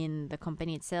them in the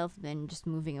company itself, then just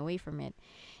moving away from it.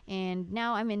 And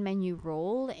now I'm in my new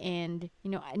role, and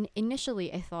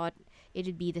initially I thought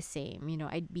it'd be the same.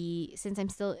 I'd be, since I'm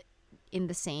still in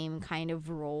the same kind of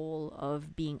role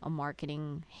of being a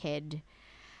marketing head,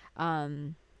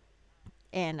 and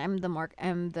I'm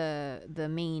the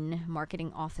main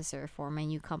marketing officer for my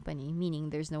new company, meaning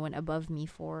there's no one above me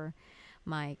for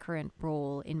my current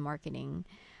role in marketing.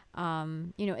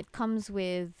 It comes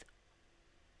with,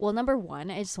 well, number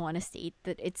one, I just want to state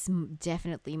that it's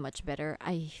definitely much better.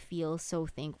 I feel so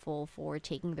thankful for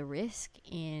taking the risk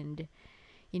and,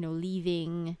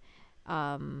 leaving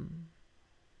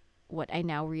what I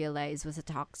now realize was a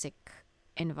toxic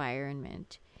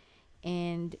environment.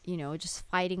 And, just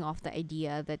fighting off the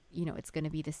idea that, it's going to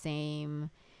be the same,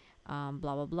 blah,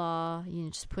 blah, blah.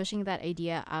 Just pushing that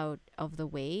idea out of the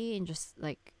way and just,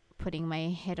 like, putting my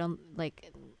head on,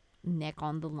 like, neck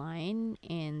on the line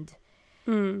and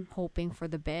hoping for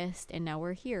the best. And now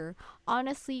we're here.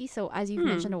 Honestly, so as you've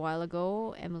mentioned a while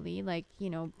ago, Emily, like,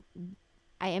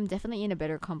 I am definitely in a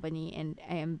better company, and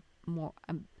I'm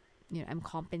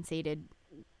compensated,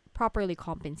 properly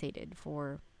compensated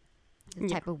for the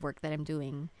type of work that I'm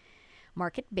doing,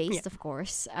 market based, of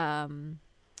course. And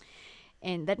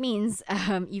that means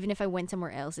even if I went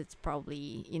somewhere else, it's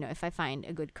probably, if I find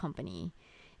a good company,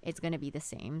 it's going to be the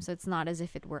same. So it's not as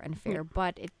if it were unfair,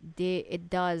 but it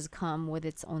does come with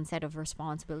its own set of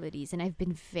responsibilities. And I've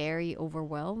been very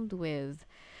overwhelmed with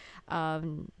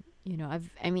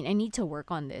I need to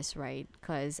work on this, right?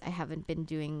 Because I haven't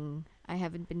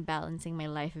been balancing my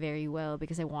life very well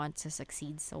because I want to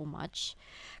succeed so much.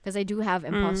 Because I do have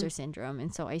imposter syndrome,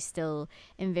 and so I still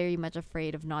am very much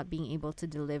afraid of not being able to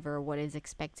deliver what is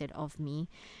expected of me.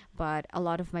 But a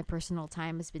lot of my personal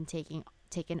time has been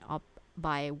taken up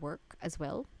by work as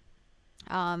well.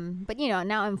 But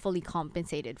now I'm fully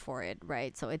compensated for it,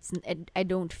 right? So I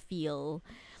don't feel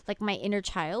like my inner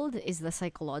child is the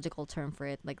psychological term for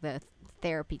it, like the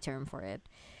therapy term for it.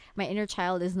 My inner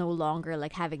child is no longer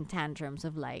like having tantrums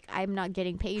of like, I'm not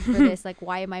getting paid for this, like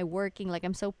why am I working, like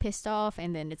I'm so pissed off,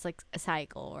 and then it's like a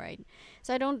cycle, right?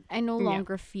 So I no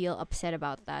longer feel upset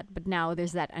about that, but now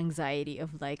there's that anxiety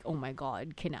of like, oh my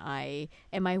god,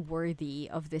 am I worthy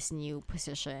of this new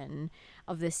position,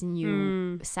 of this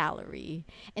new salary?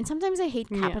 And sometimes I hate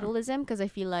capitalism because I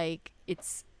feel like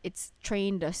it's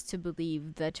trained us to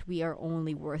believe that we are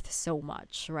only worth so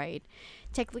much, right?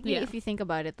 Technically, if you think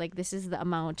about it, like this is the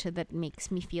amount that makes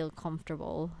me feel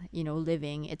comfortable,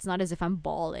 living. It's not as if I'm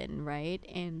balling, right?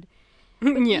 And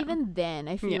but even then,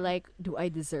 I feel like, do I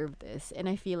deserve this? And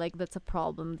I feel like that's a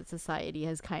problem that society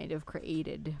has kind of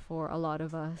created for a lot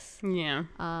of us. Yeah.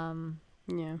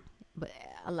 Yeah. But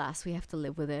alas, we have to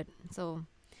live with it. So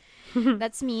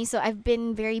that's me. So I've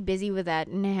been very busy with that,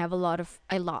 and I have a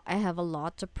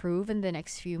lot to prove in the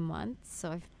next few months.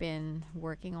 So I've been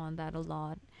working on that a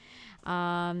lot.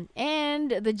 And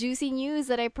the juicy news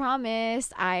that I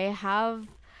promised,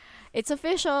 it's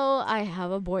official. I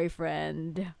have a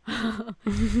boyfriend. Da,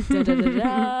 da, da,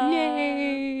 da.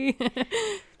 Yay!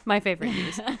 My favorite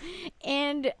news.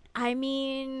 And I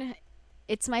mean,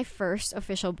 it's my first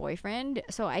official boyfriend.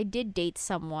 So I did date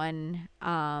someone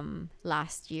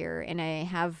last year, and I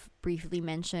have briefly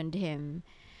mentioned him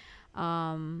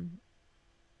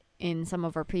in some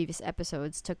of our previous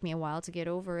episodes. Took me a while to get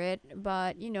over it,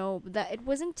 but that it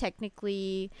wasn't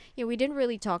technically, we didn't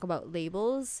really talk about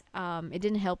labels. It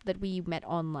didn't help that we met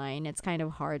online. It's kind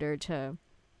of harder to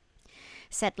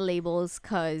set labels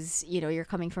because you're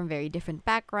coming from very different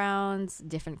backgrounds,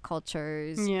 different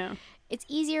cultures. Yeah. It's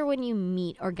easier when you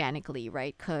meet organically,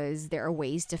 right? Because there are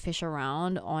ways to fish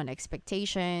around on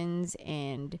expectations,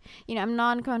 and I'm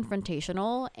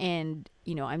non-confrontational, and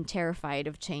I'm terrified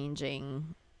of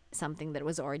changing something that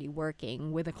was already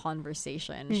working with a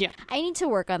conversation. Yeah. I need to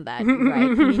work on that,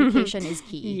 right? Communication is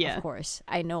key, of course.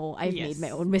 I know I've Yes. made my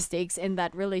own mistakes in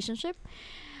that relationship.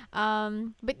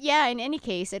 But yeah, in any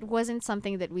case, it wasn't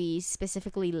something that we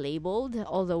specifically labeled,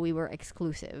 although we were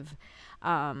exclusive.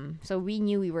 So we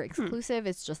knew we were exclusive.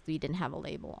 It's just we didn't have a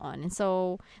label on. And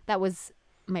so that was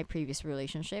my previous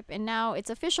relationship, and now it's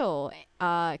official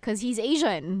because he's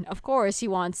Asian. Of course he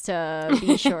wants to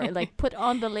be sure, like put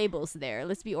on the labels there,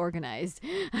 let's be organized.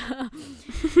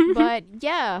 But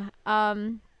yeah,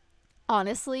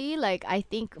 honestly, like I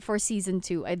think for season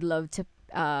 2 I'd love to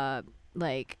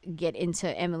like get into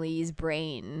Emily's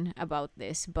brain about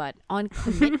this, but on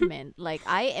commitment, like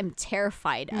I am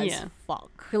terrified as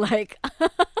fuck. Like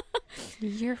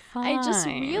you're fine. I just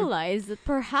realized that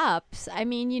perhaps, I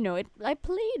mean, I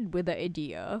played with the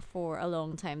idea for a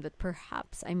long time that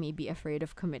perhaps I may be afraid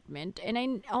of commitment, and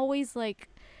I always like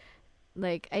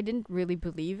I didn't really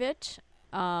believe it,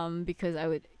 because I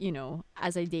would,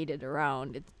 as I dated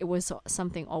around, it was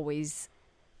something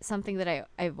that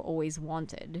I've always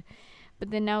wanted. But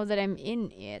then now that I'm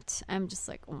in it, I'm just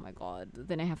like, oh my god,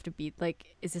 then I have to be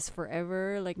like, is this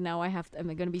forever? Like now am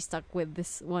I going to be stuck with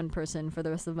this one person for the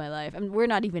rest of my life? We're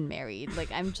not even married.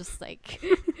 Like I'm just like,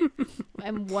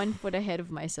 I'm 1 foot ahead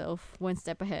of myself, 1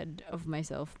 step ahead of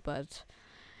myself. But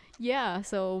yeah,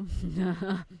 so,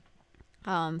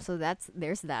 so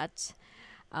there's that.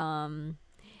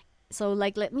 So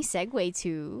like, let me segue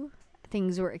to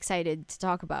things we're excited to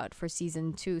talk about for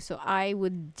season 2. So I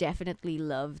would definitely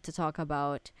love to talk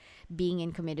about being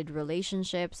in committed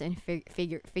relationships and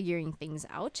figuring things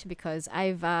out, because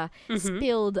I've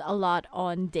spilled a lot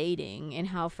on dating and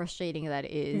how frustrating that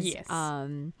is. Yes.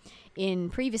 In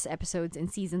previous episodes in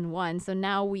season 1. So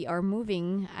now we are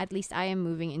moving, at least I am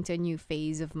moving into a new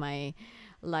phase of my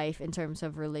life in terms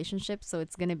of relationships, so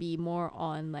it's gonna be more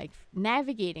on like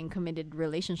navigating committed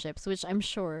relationships, which I'm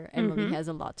sure Emily has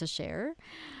a lot to share.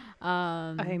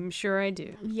 I'm sure I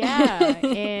do. Yeah.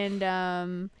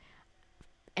 And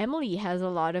Emily has a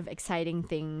lot of exciting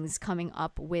things coming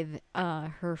up with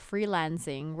her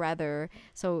freelancing, rather.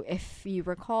 So if you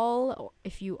recall,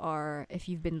 if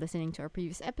you've been listening to our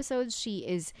previous episodes, she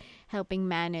is helping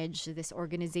manage this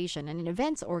organization, an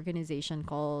events organization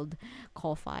called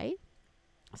Ko-Fi.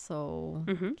 So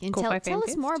can tell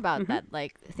us more about that,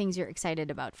 like things you're excited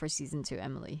about for season 2,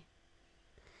 Emily.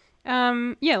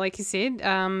 Yeah, like you said,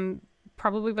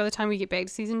 probably by the time we get back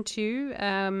to season 2,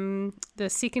 the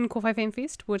second Core 5 Fan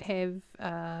Fest would have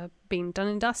been done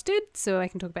and dusted, so I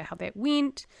can talk about how that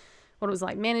went, what it was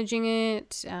like managing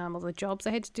it, all the jobs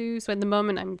I had to do. So at the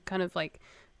moment, I'm kind of like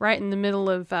right in the middle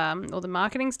of all the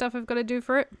marketing stuff I've got to do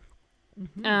for it,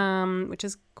 which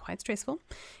is quite stressful,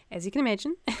 as you can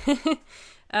imagine.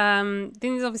 Then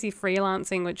there's obviously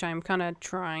freelancing, which I'm kind of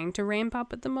trying to ramp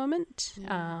up at the moment,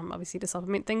 obviously to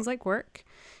supplement things like work.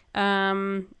 So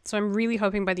I'm really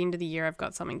hoping by the end of the year I've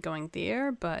got something going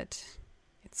there, but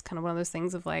it's kind of one of those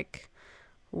things of like,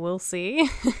 we'll see.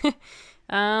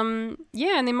 And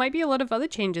there might be a lot of other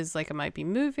changes, like I might be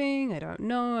moving, I don't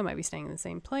know, I might be staying in the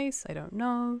same place, I don't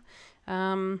know.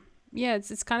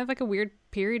 It's kind of like a weird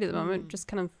period at the moment, just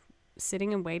kind of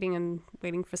sitting and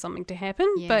waiting for something to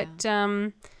happen. But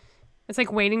it's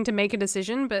like waiting to make a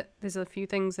decision, but there's a few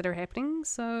things that are happening.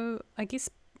 So I guess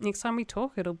next time we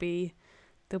talk, there'll be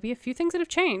a few things that have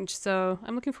changed. So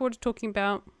I'm looking forward to talking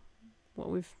about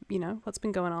what's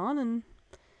been going on. And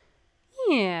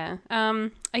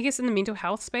I guess in the mental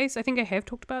health space, I think I have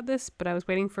talked about this, but I was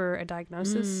waiting for a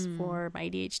diagnosis for my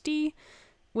ADHD,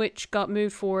 which got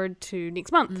moved forward to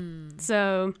next month.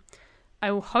 So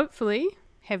I will hopefully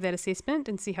have that assessment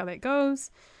and see how that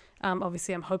goes.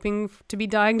 Obviously, I'm hoping to be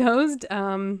diagnosed.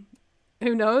 Who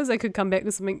knows? I could come back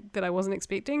with something that I wasn't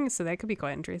expecting, so that could be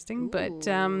quite interesting. Ooh. But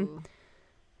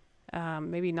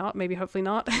maybe not. Maybe hopefully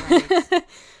not. Right.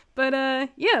 But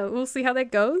we'll see how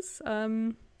that goes.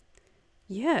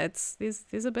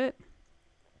 There's a bit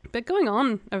going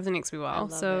on over the next wee while.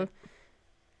 So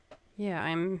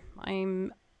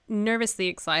I'm nervously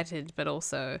excited, but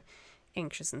also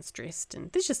anxious and stressed,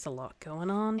 and there's just a lot going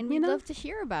on. And we'd love to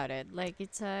hear about it. Like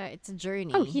it's a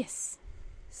journey. Oh yes,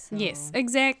 yes,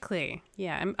 exactly.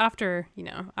 Yeah, and after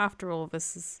all of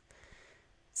this is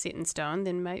set in stone,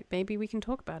 then maybe we can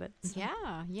talk about it. So.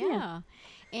 Yeah.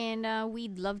 And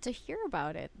we'd love to hear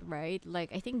about it, right?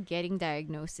 Like I think getting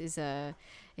diagnosed is a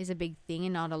big thing,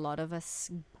 and not a lot of us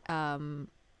can.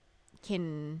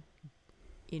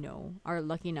 Are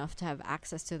lucky enough to have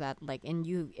access to that. Like, and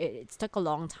it's took a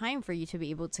long time for you to be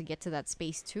able to get to that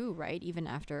space too, right? Even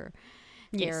after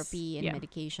therapy and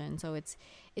medication. So it's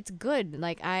good.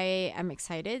 Like I'm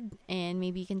excited, and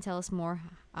maybe you can tell us more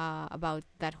about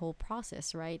that whole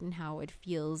process, right? And how it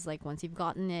feels like once you've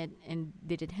gotten it, and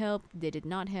did it help? Did it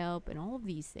not help? And all of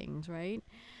these things, right?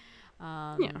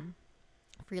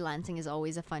 Freelancing is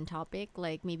always a fun topic.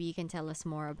 Like maybe you can tell us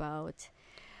more about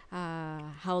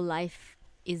how life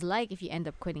is like if you end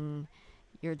up quitting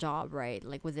your job, right?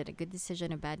 Like, was it a good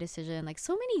decision, a bad decision? Like,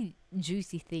 so many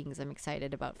juicy things I'm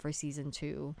excited about for season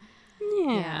 2.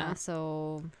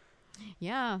 So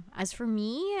as for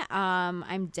me,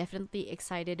 I'm definitely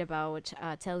excited about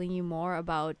telling you more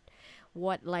about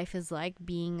what life is like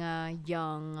being a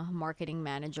young marketing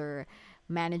manager,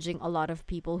 managing a lot of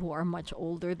people who are much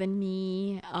older than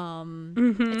me. It's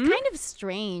kind of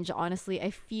strange, honestly. I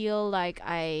feel like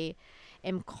I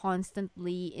am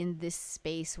constantly in this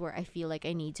space where I feel like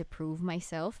I need to prove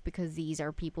myself, because these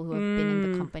are people who have been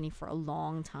in the company for a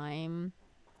long time.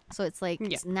 So it's like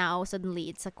now suddenly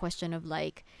it's a question of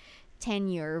like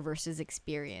tenure versus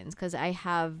experience, because I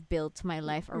have built my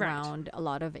life around a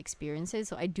lot of experiences.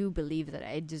 So I do believe that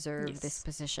I deserve this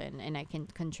position and I can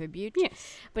contribute.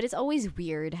 But it's always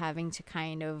weird having to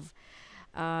kind of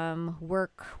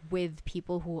work with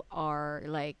people who are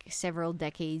like several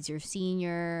decades your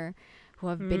senior, who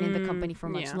have been in the company for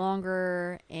much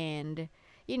longer. And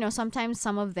sometimes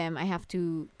some of them I have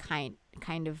to kind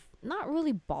of not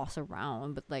really boss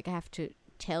around, but like I have to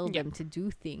tell them to do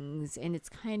things, and it's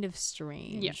kind of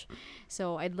strange.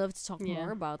 So I'd love to talk more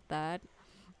about that.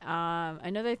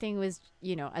 Another thing was,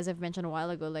 as I've mentioned a while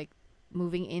ago, like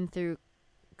moving in through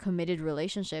committed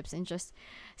relationships, and just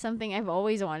something I've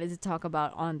always wanted to talk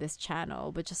about on this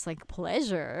channel, but just like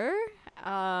pleasure.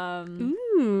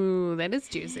 Ooh, that is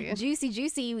juicy.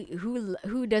 Juicy.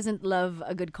 Who doesn't love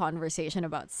a good conversation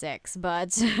about sex?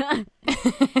 But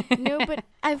no, but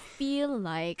I feel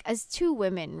like as two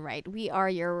women, right? We are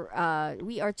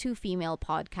two female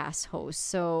podcast hosts.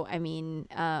 So I mean,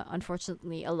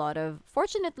 fortunately, a lot of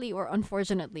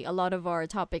our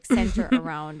topics center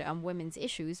around women's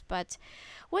issues. But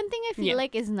one thing I feel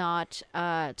like is not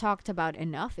talked about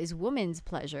enough is women's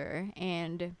pleasure.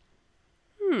 And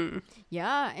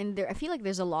and I feel like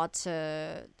there's a lot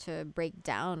to break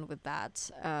down with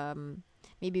that.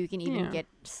 Maybe we can even get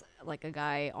like a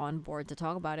guy on board to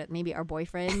talk about it. Maybe our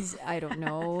boyfriends. I don't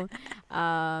know.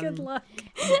 Good luck.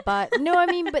 But no, I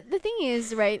mean, but the thing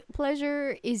is, right?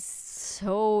 Pleasure is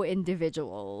so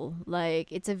individual.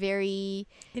 Like it's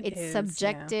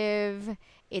subjective.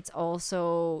 It's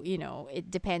also, it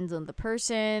depends on the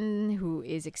person who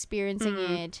is experiencing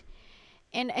it.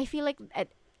 And I feel like an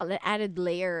added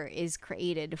layer is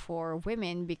created for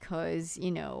women because,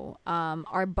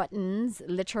 our buttons,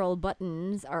 literal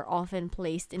buttons, are often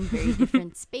placed in very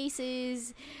different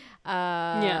spaces.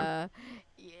 Yeah.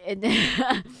 And,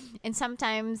 and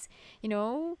sometimes,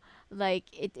 like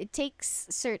it takes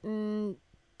certain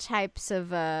types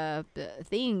of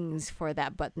things for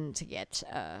that button to get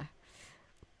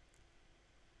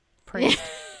Praised.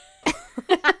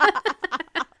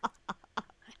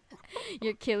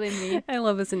 You're killing me. I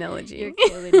love this analogy. You're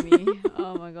killing me.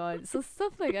 Oh my god. So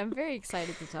stuff like I'm very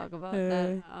excited to talk about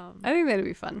that. I think that'd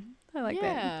be fun. I like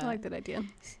that. I like that idea.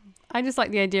 I just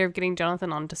like the idea of getting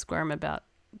Jonathan on to squirm about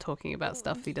talking about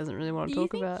stuff he doesn't really want to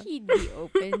talk about. He'd be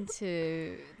open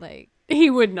to like? He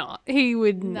would not. He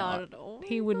would not. At all.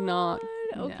 He would not.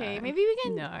 Okay, No. maybe we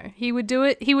can. No, he would do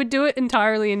it. He would do it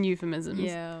entirely in euphemisms.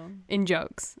 Yeah. In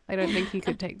jokes. I don't think he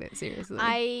could take that seriously.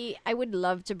 I would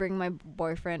love to bring my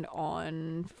boyfriend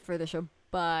on for the show,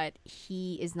 but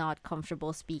he is not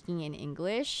comfortable speaking in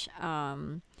English.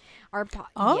 Yes,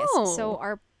 so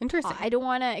our interesting. I don't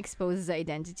want to expose his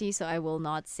identity, so I will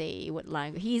not say what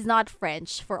language. He's not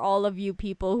French. For all of you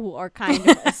people who are kind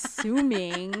of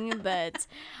assuming that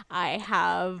I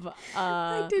have,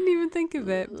 I didn't even think of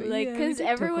it. because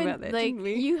everyone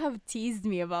you have teased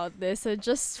me about this. So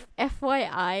just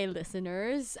FYI,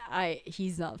 listeners,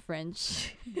 he's not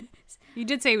French. You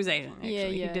did say he was Asian, actually.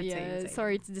 Yeah. Say he was Asian.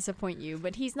 Sorry to disappoint you,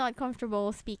 but he's not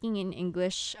comfortable speaking in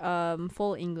English,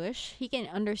 full English. He can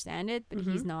understand it, but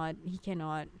he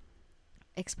cannot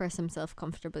express himself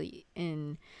comfortably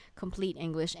in complete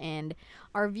English. And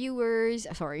our listeners,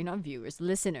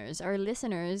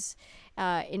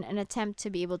 in an attempt to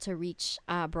be able to reach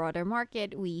a broader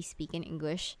market, we speak in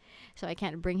English, so I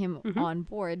can't bring him on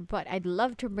board, but I'd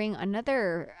love to bring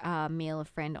another male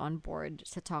friend on board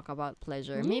to talk about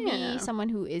pleasure. Maybe someone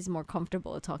who is more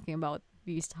comfortable talking about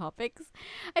these topics.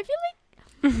 I feel like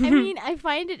I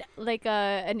find it like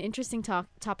an interesting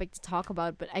topic to talk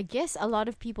about, but I guess a lot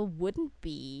of people wouldn't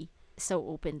be so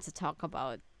open to talk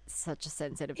about such a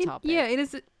sensitive topic. Yeah, it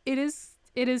is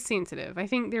sensitive. I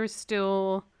think there's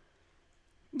still,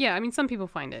 some people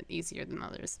find it easier than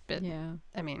others, but I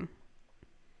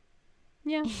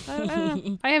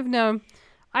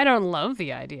don't love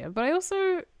the idea, but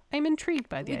I'm intrigued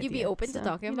by the idea. Would you be open to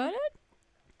talking about it?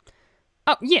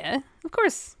 Oh, yeah, of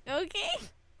course. Okay.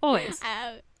 Always.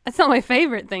 It's not my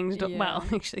favorite thing to talk well,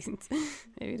 actually,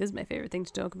 maybe it is my favorite thing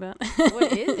to talk about.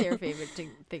 What is your favorite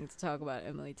thing to talk about,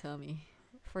 Emily? Tell me.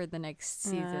 For the next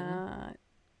season.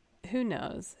 Who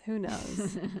knows?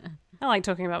 I like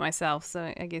talking about myself,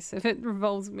 so I guess if it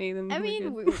revolves me, then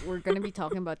we're going to be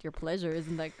talking about your pleasure.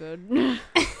 Isn't that good?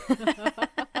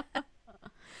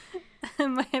 I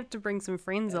might have to bring some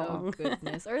friends along. Oh,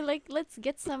 goodness. Or, let's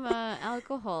get some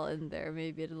alcohol in there.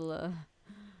 Maybe it'll...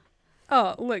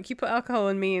 Oh, look, you put alcohol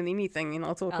in me and anything, and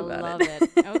I'll talk about it. I love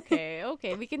it.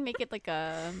 Okay. We can make it like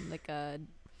a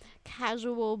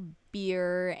casual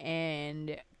beer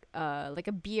and like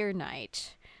a beer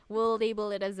night. We'll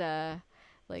label it as if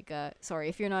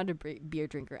you're not a beer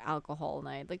drinker, alcohol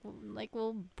night. Like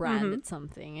we'll brand it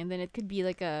something, and then it could be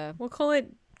we'll call it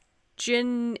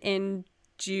gin and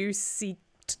juicy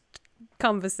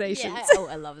conversations. Yeah,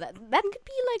 I love that. That could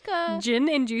be like a gin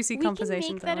and juicy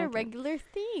conversations. We can make that a regular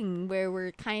thing where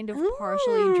we're kind of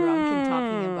partially drunk and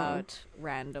talking about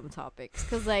random topics.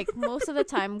 Because most of the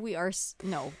time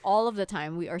all of the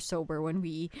time we are sober when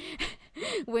we've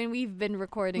been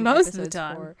recording episodes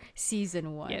for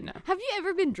season 1. Yeah, no. Have you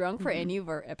ever been drunk for any of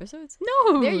our episodes?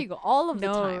 No. There you go. All of the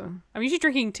time. I'm usually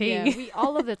drinking tea. Yeah,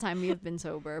 all of the time we have been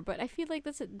sober, but I feel like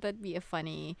that'd be a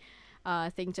funny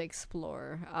thing to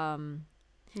explore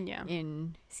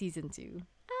in season 2.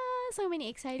 So many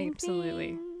exciting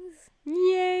things.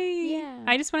 Yay. Yeah.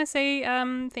 I just want to say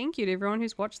thank you to everyone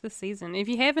who's watched this season. If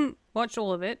you haven't watched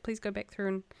all of it, please go back through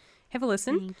and have a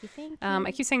listen. Thank you.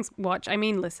 I keep saying watch, I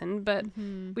mean listen, but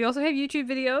we also have YouTube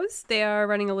videos. They are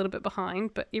running a little bit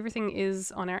behind, but everything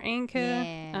is on our Anchor.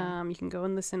 Yeah. You can go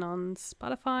and listen on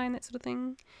Spotify and that sort of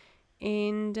thing.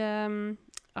 And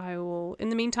I will, in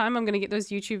the meantime, I'm going to get those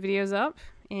YouTube videos up,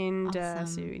 and awesome.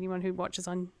 So anyone who watches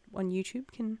on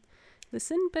YouTube can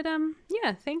listen. But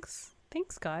thanks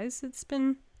guys. It's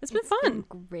been fun. Been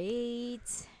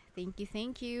great.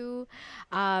 Thank you.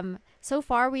 So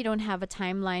far we don't have a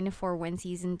timeline for when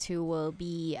season 2 will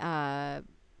be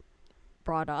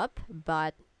brought up,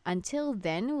 but until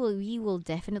then, we will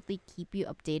definitely keep you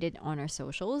updated on our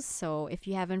socials. So if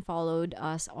you haven't followed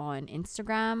us on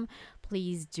Instagram,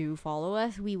 please do follow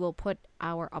us. We will put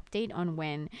our update on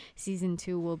when season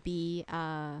 2 will be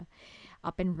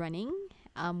up and running.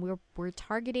 We're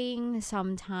targeting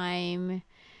sometime,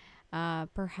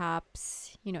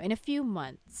 perhaps, in a few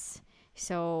months.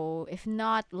 So if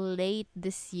not late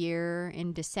this year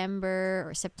in December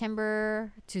or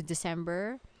September to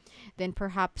December, then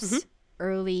perhaps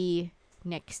early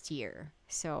next year.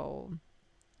 So,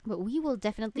 but we will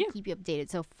definitely keep you updated.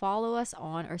 So follow us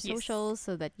on our socials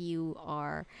so that you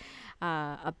are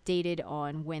updated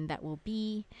on when that will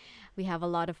be. We have a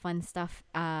lot of fun stuff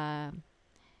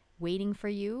waiting for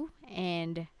you.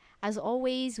 And as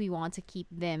always, we want to keep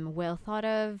them well thought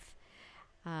of,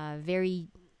 very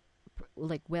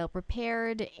well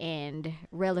prepared and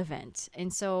relevant.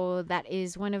 And so that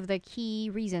is one of the key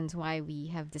reasons why we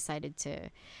have decided to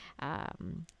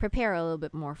prepare a little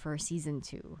bit more for season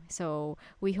 2. So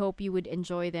we hope you would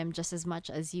enjoy them just as much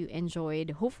as you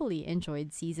hopefully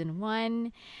enjoyed season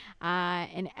 1.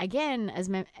 And again, as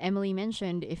Emily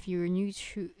mentioned, if you're new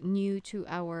to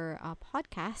our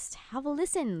podcast, have a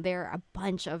listen. There are a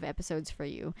bunch of episodes for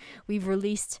you. We've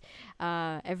released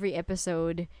every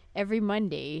episode every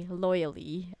Monday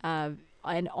loyally,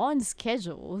 and on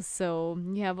schedule, so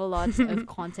you have a lot of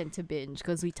content to binge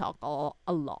because we talk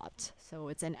a lot. So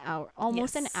it's an hour,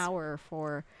 almost an hour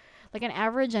for, like, an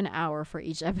average an hour for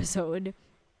each episode.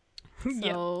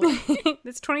 So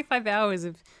that's 25 hours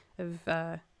of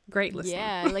great listening.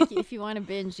 Yeah, like if you want to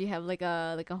binge, you have like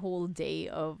a whole day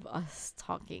of us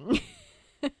talking.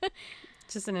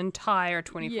 Just an entire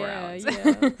 24 hours.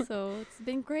 Yeah. So it's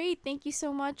been great. Thank you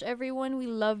so much, everyone. We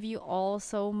love you all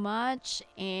so much,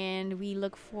 and we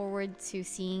look forward to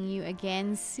seeing you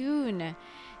again soon.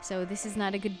 So this is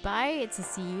not a goodbye. It's a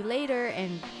see you later,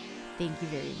 and thank you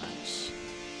very much.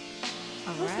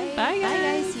 All right. Bye,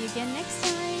 guys. See you again next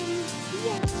time.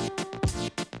 See ya.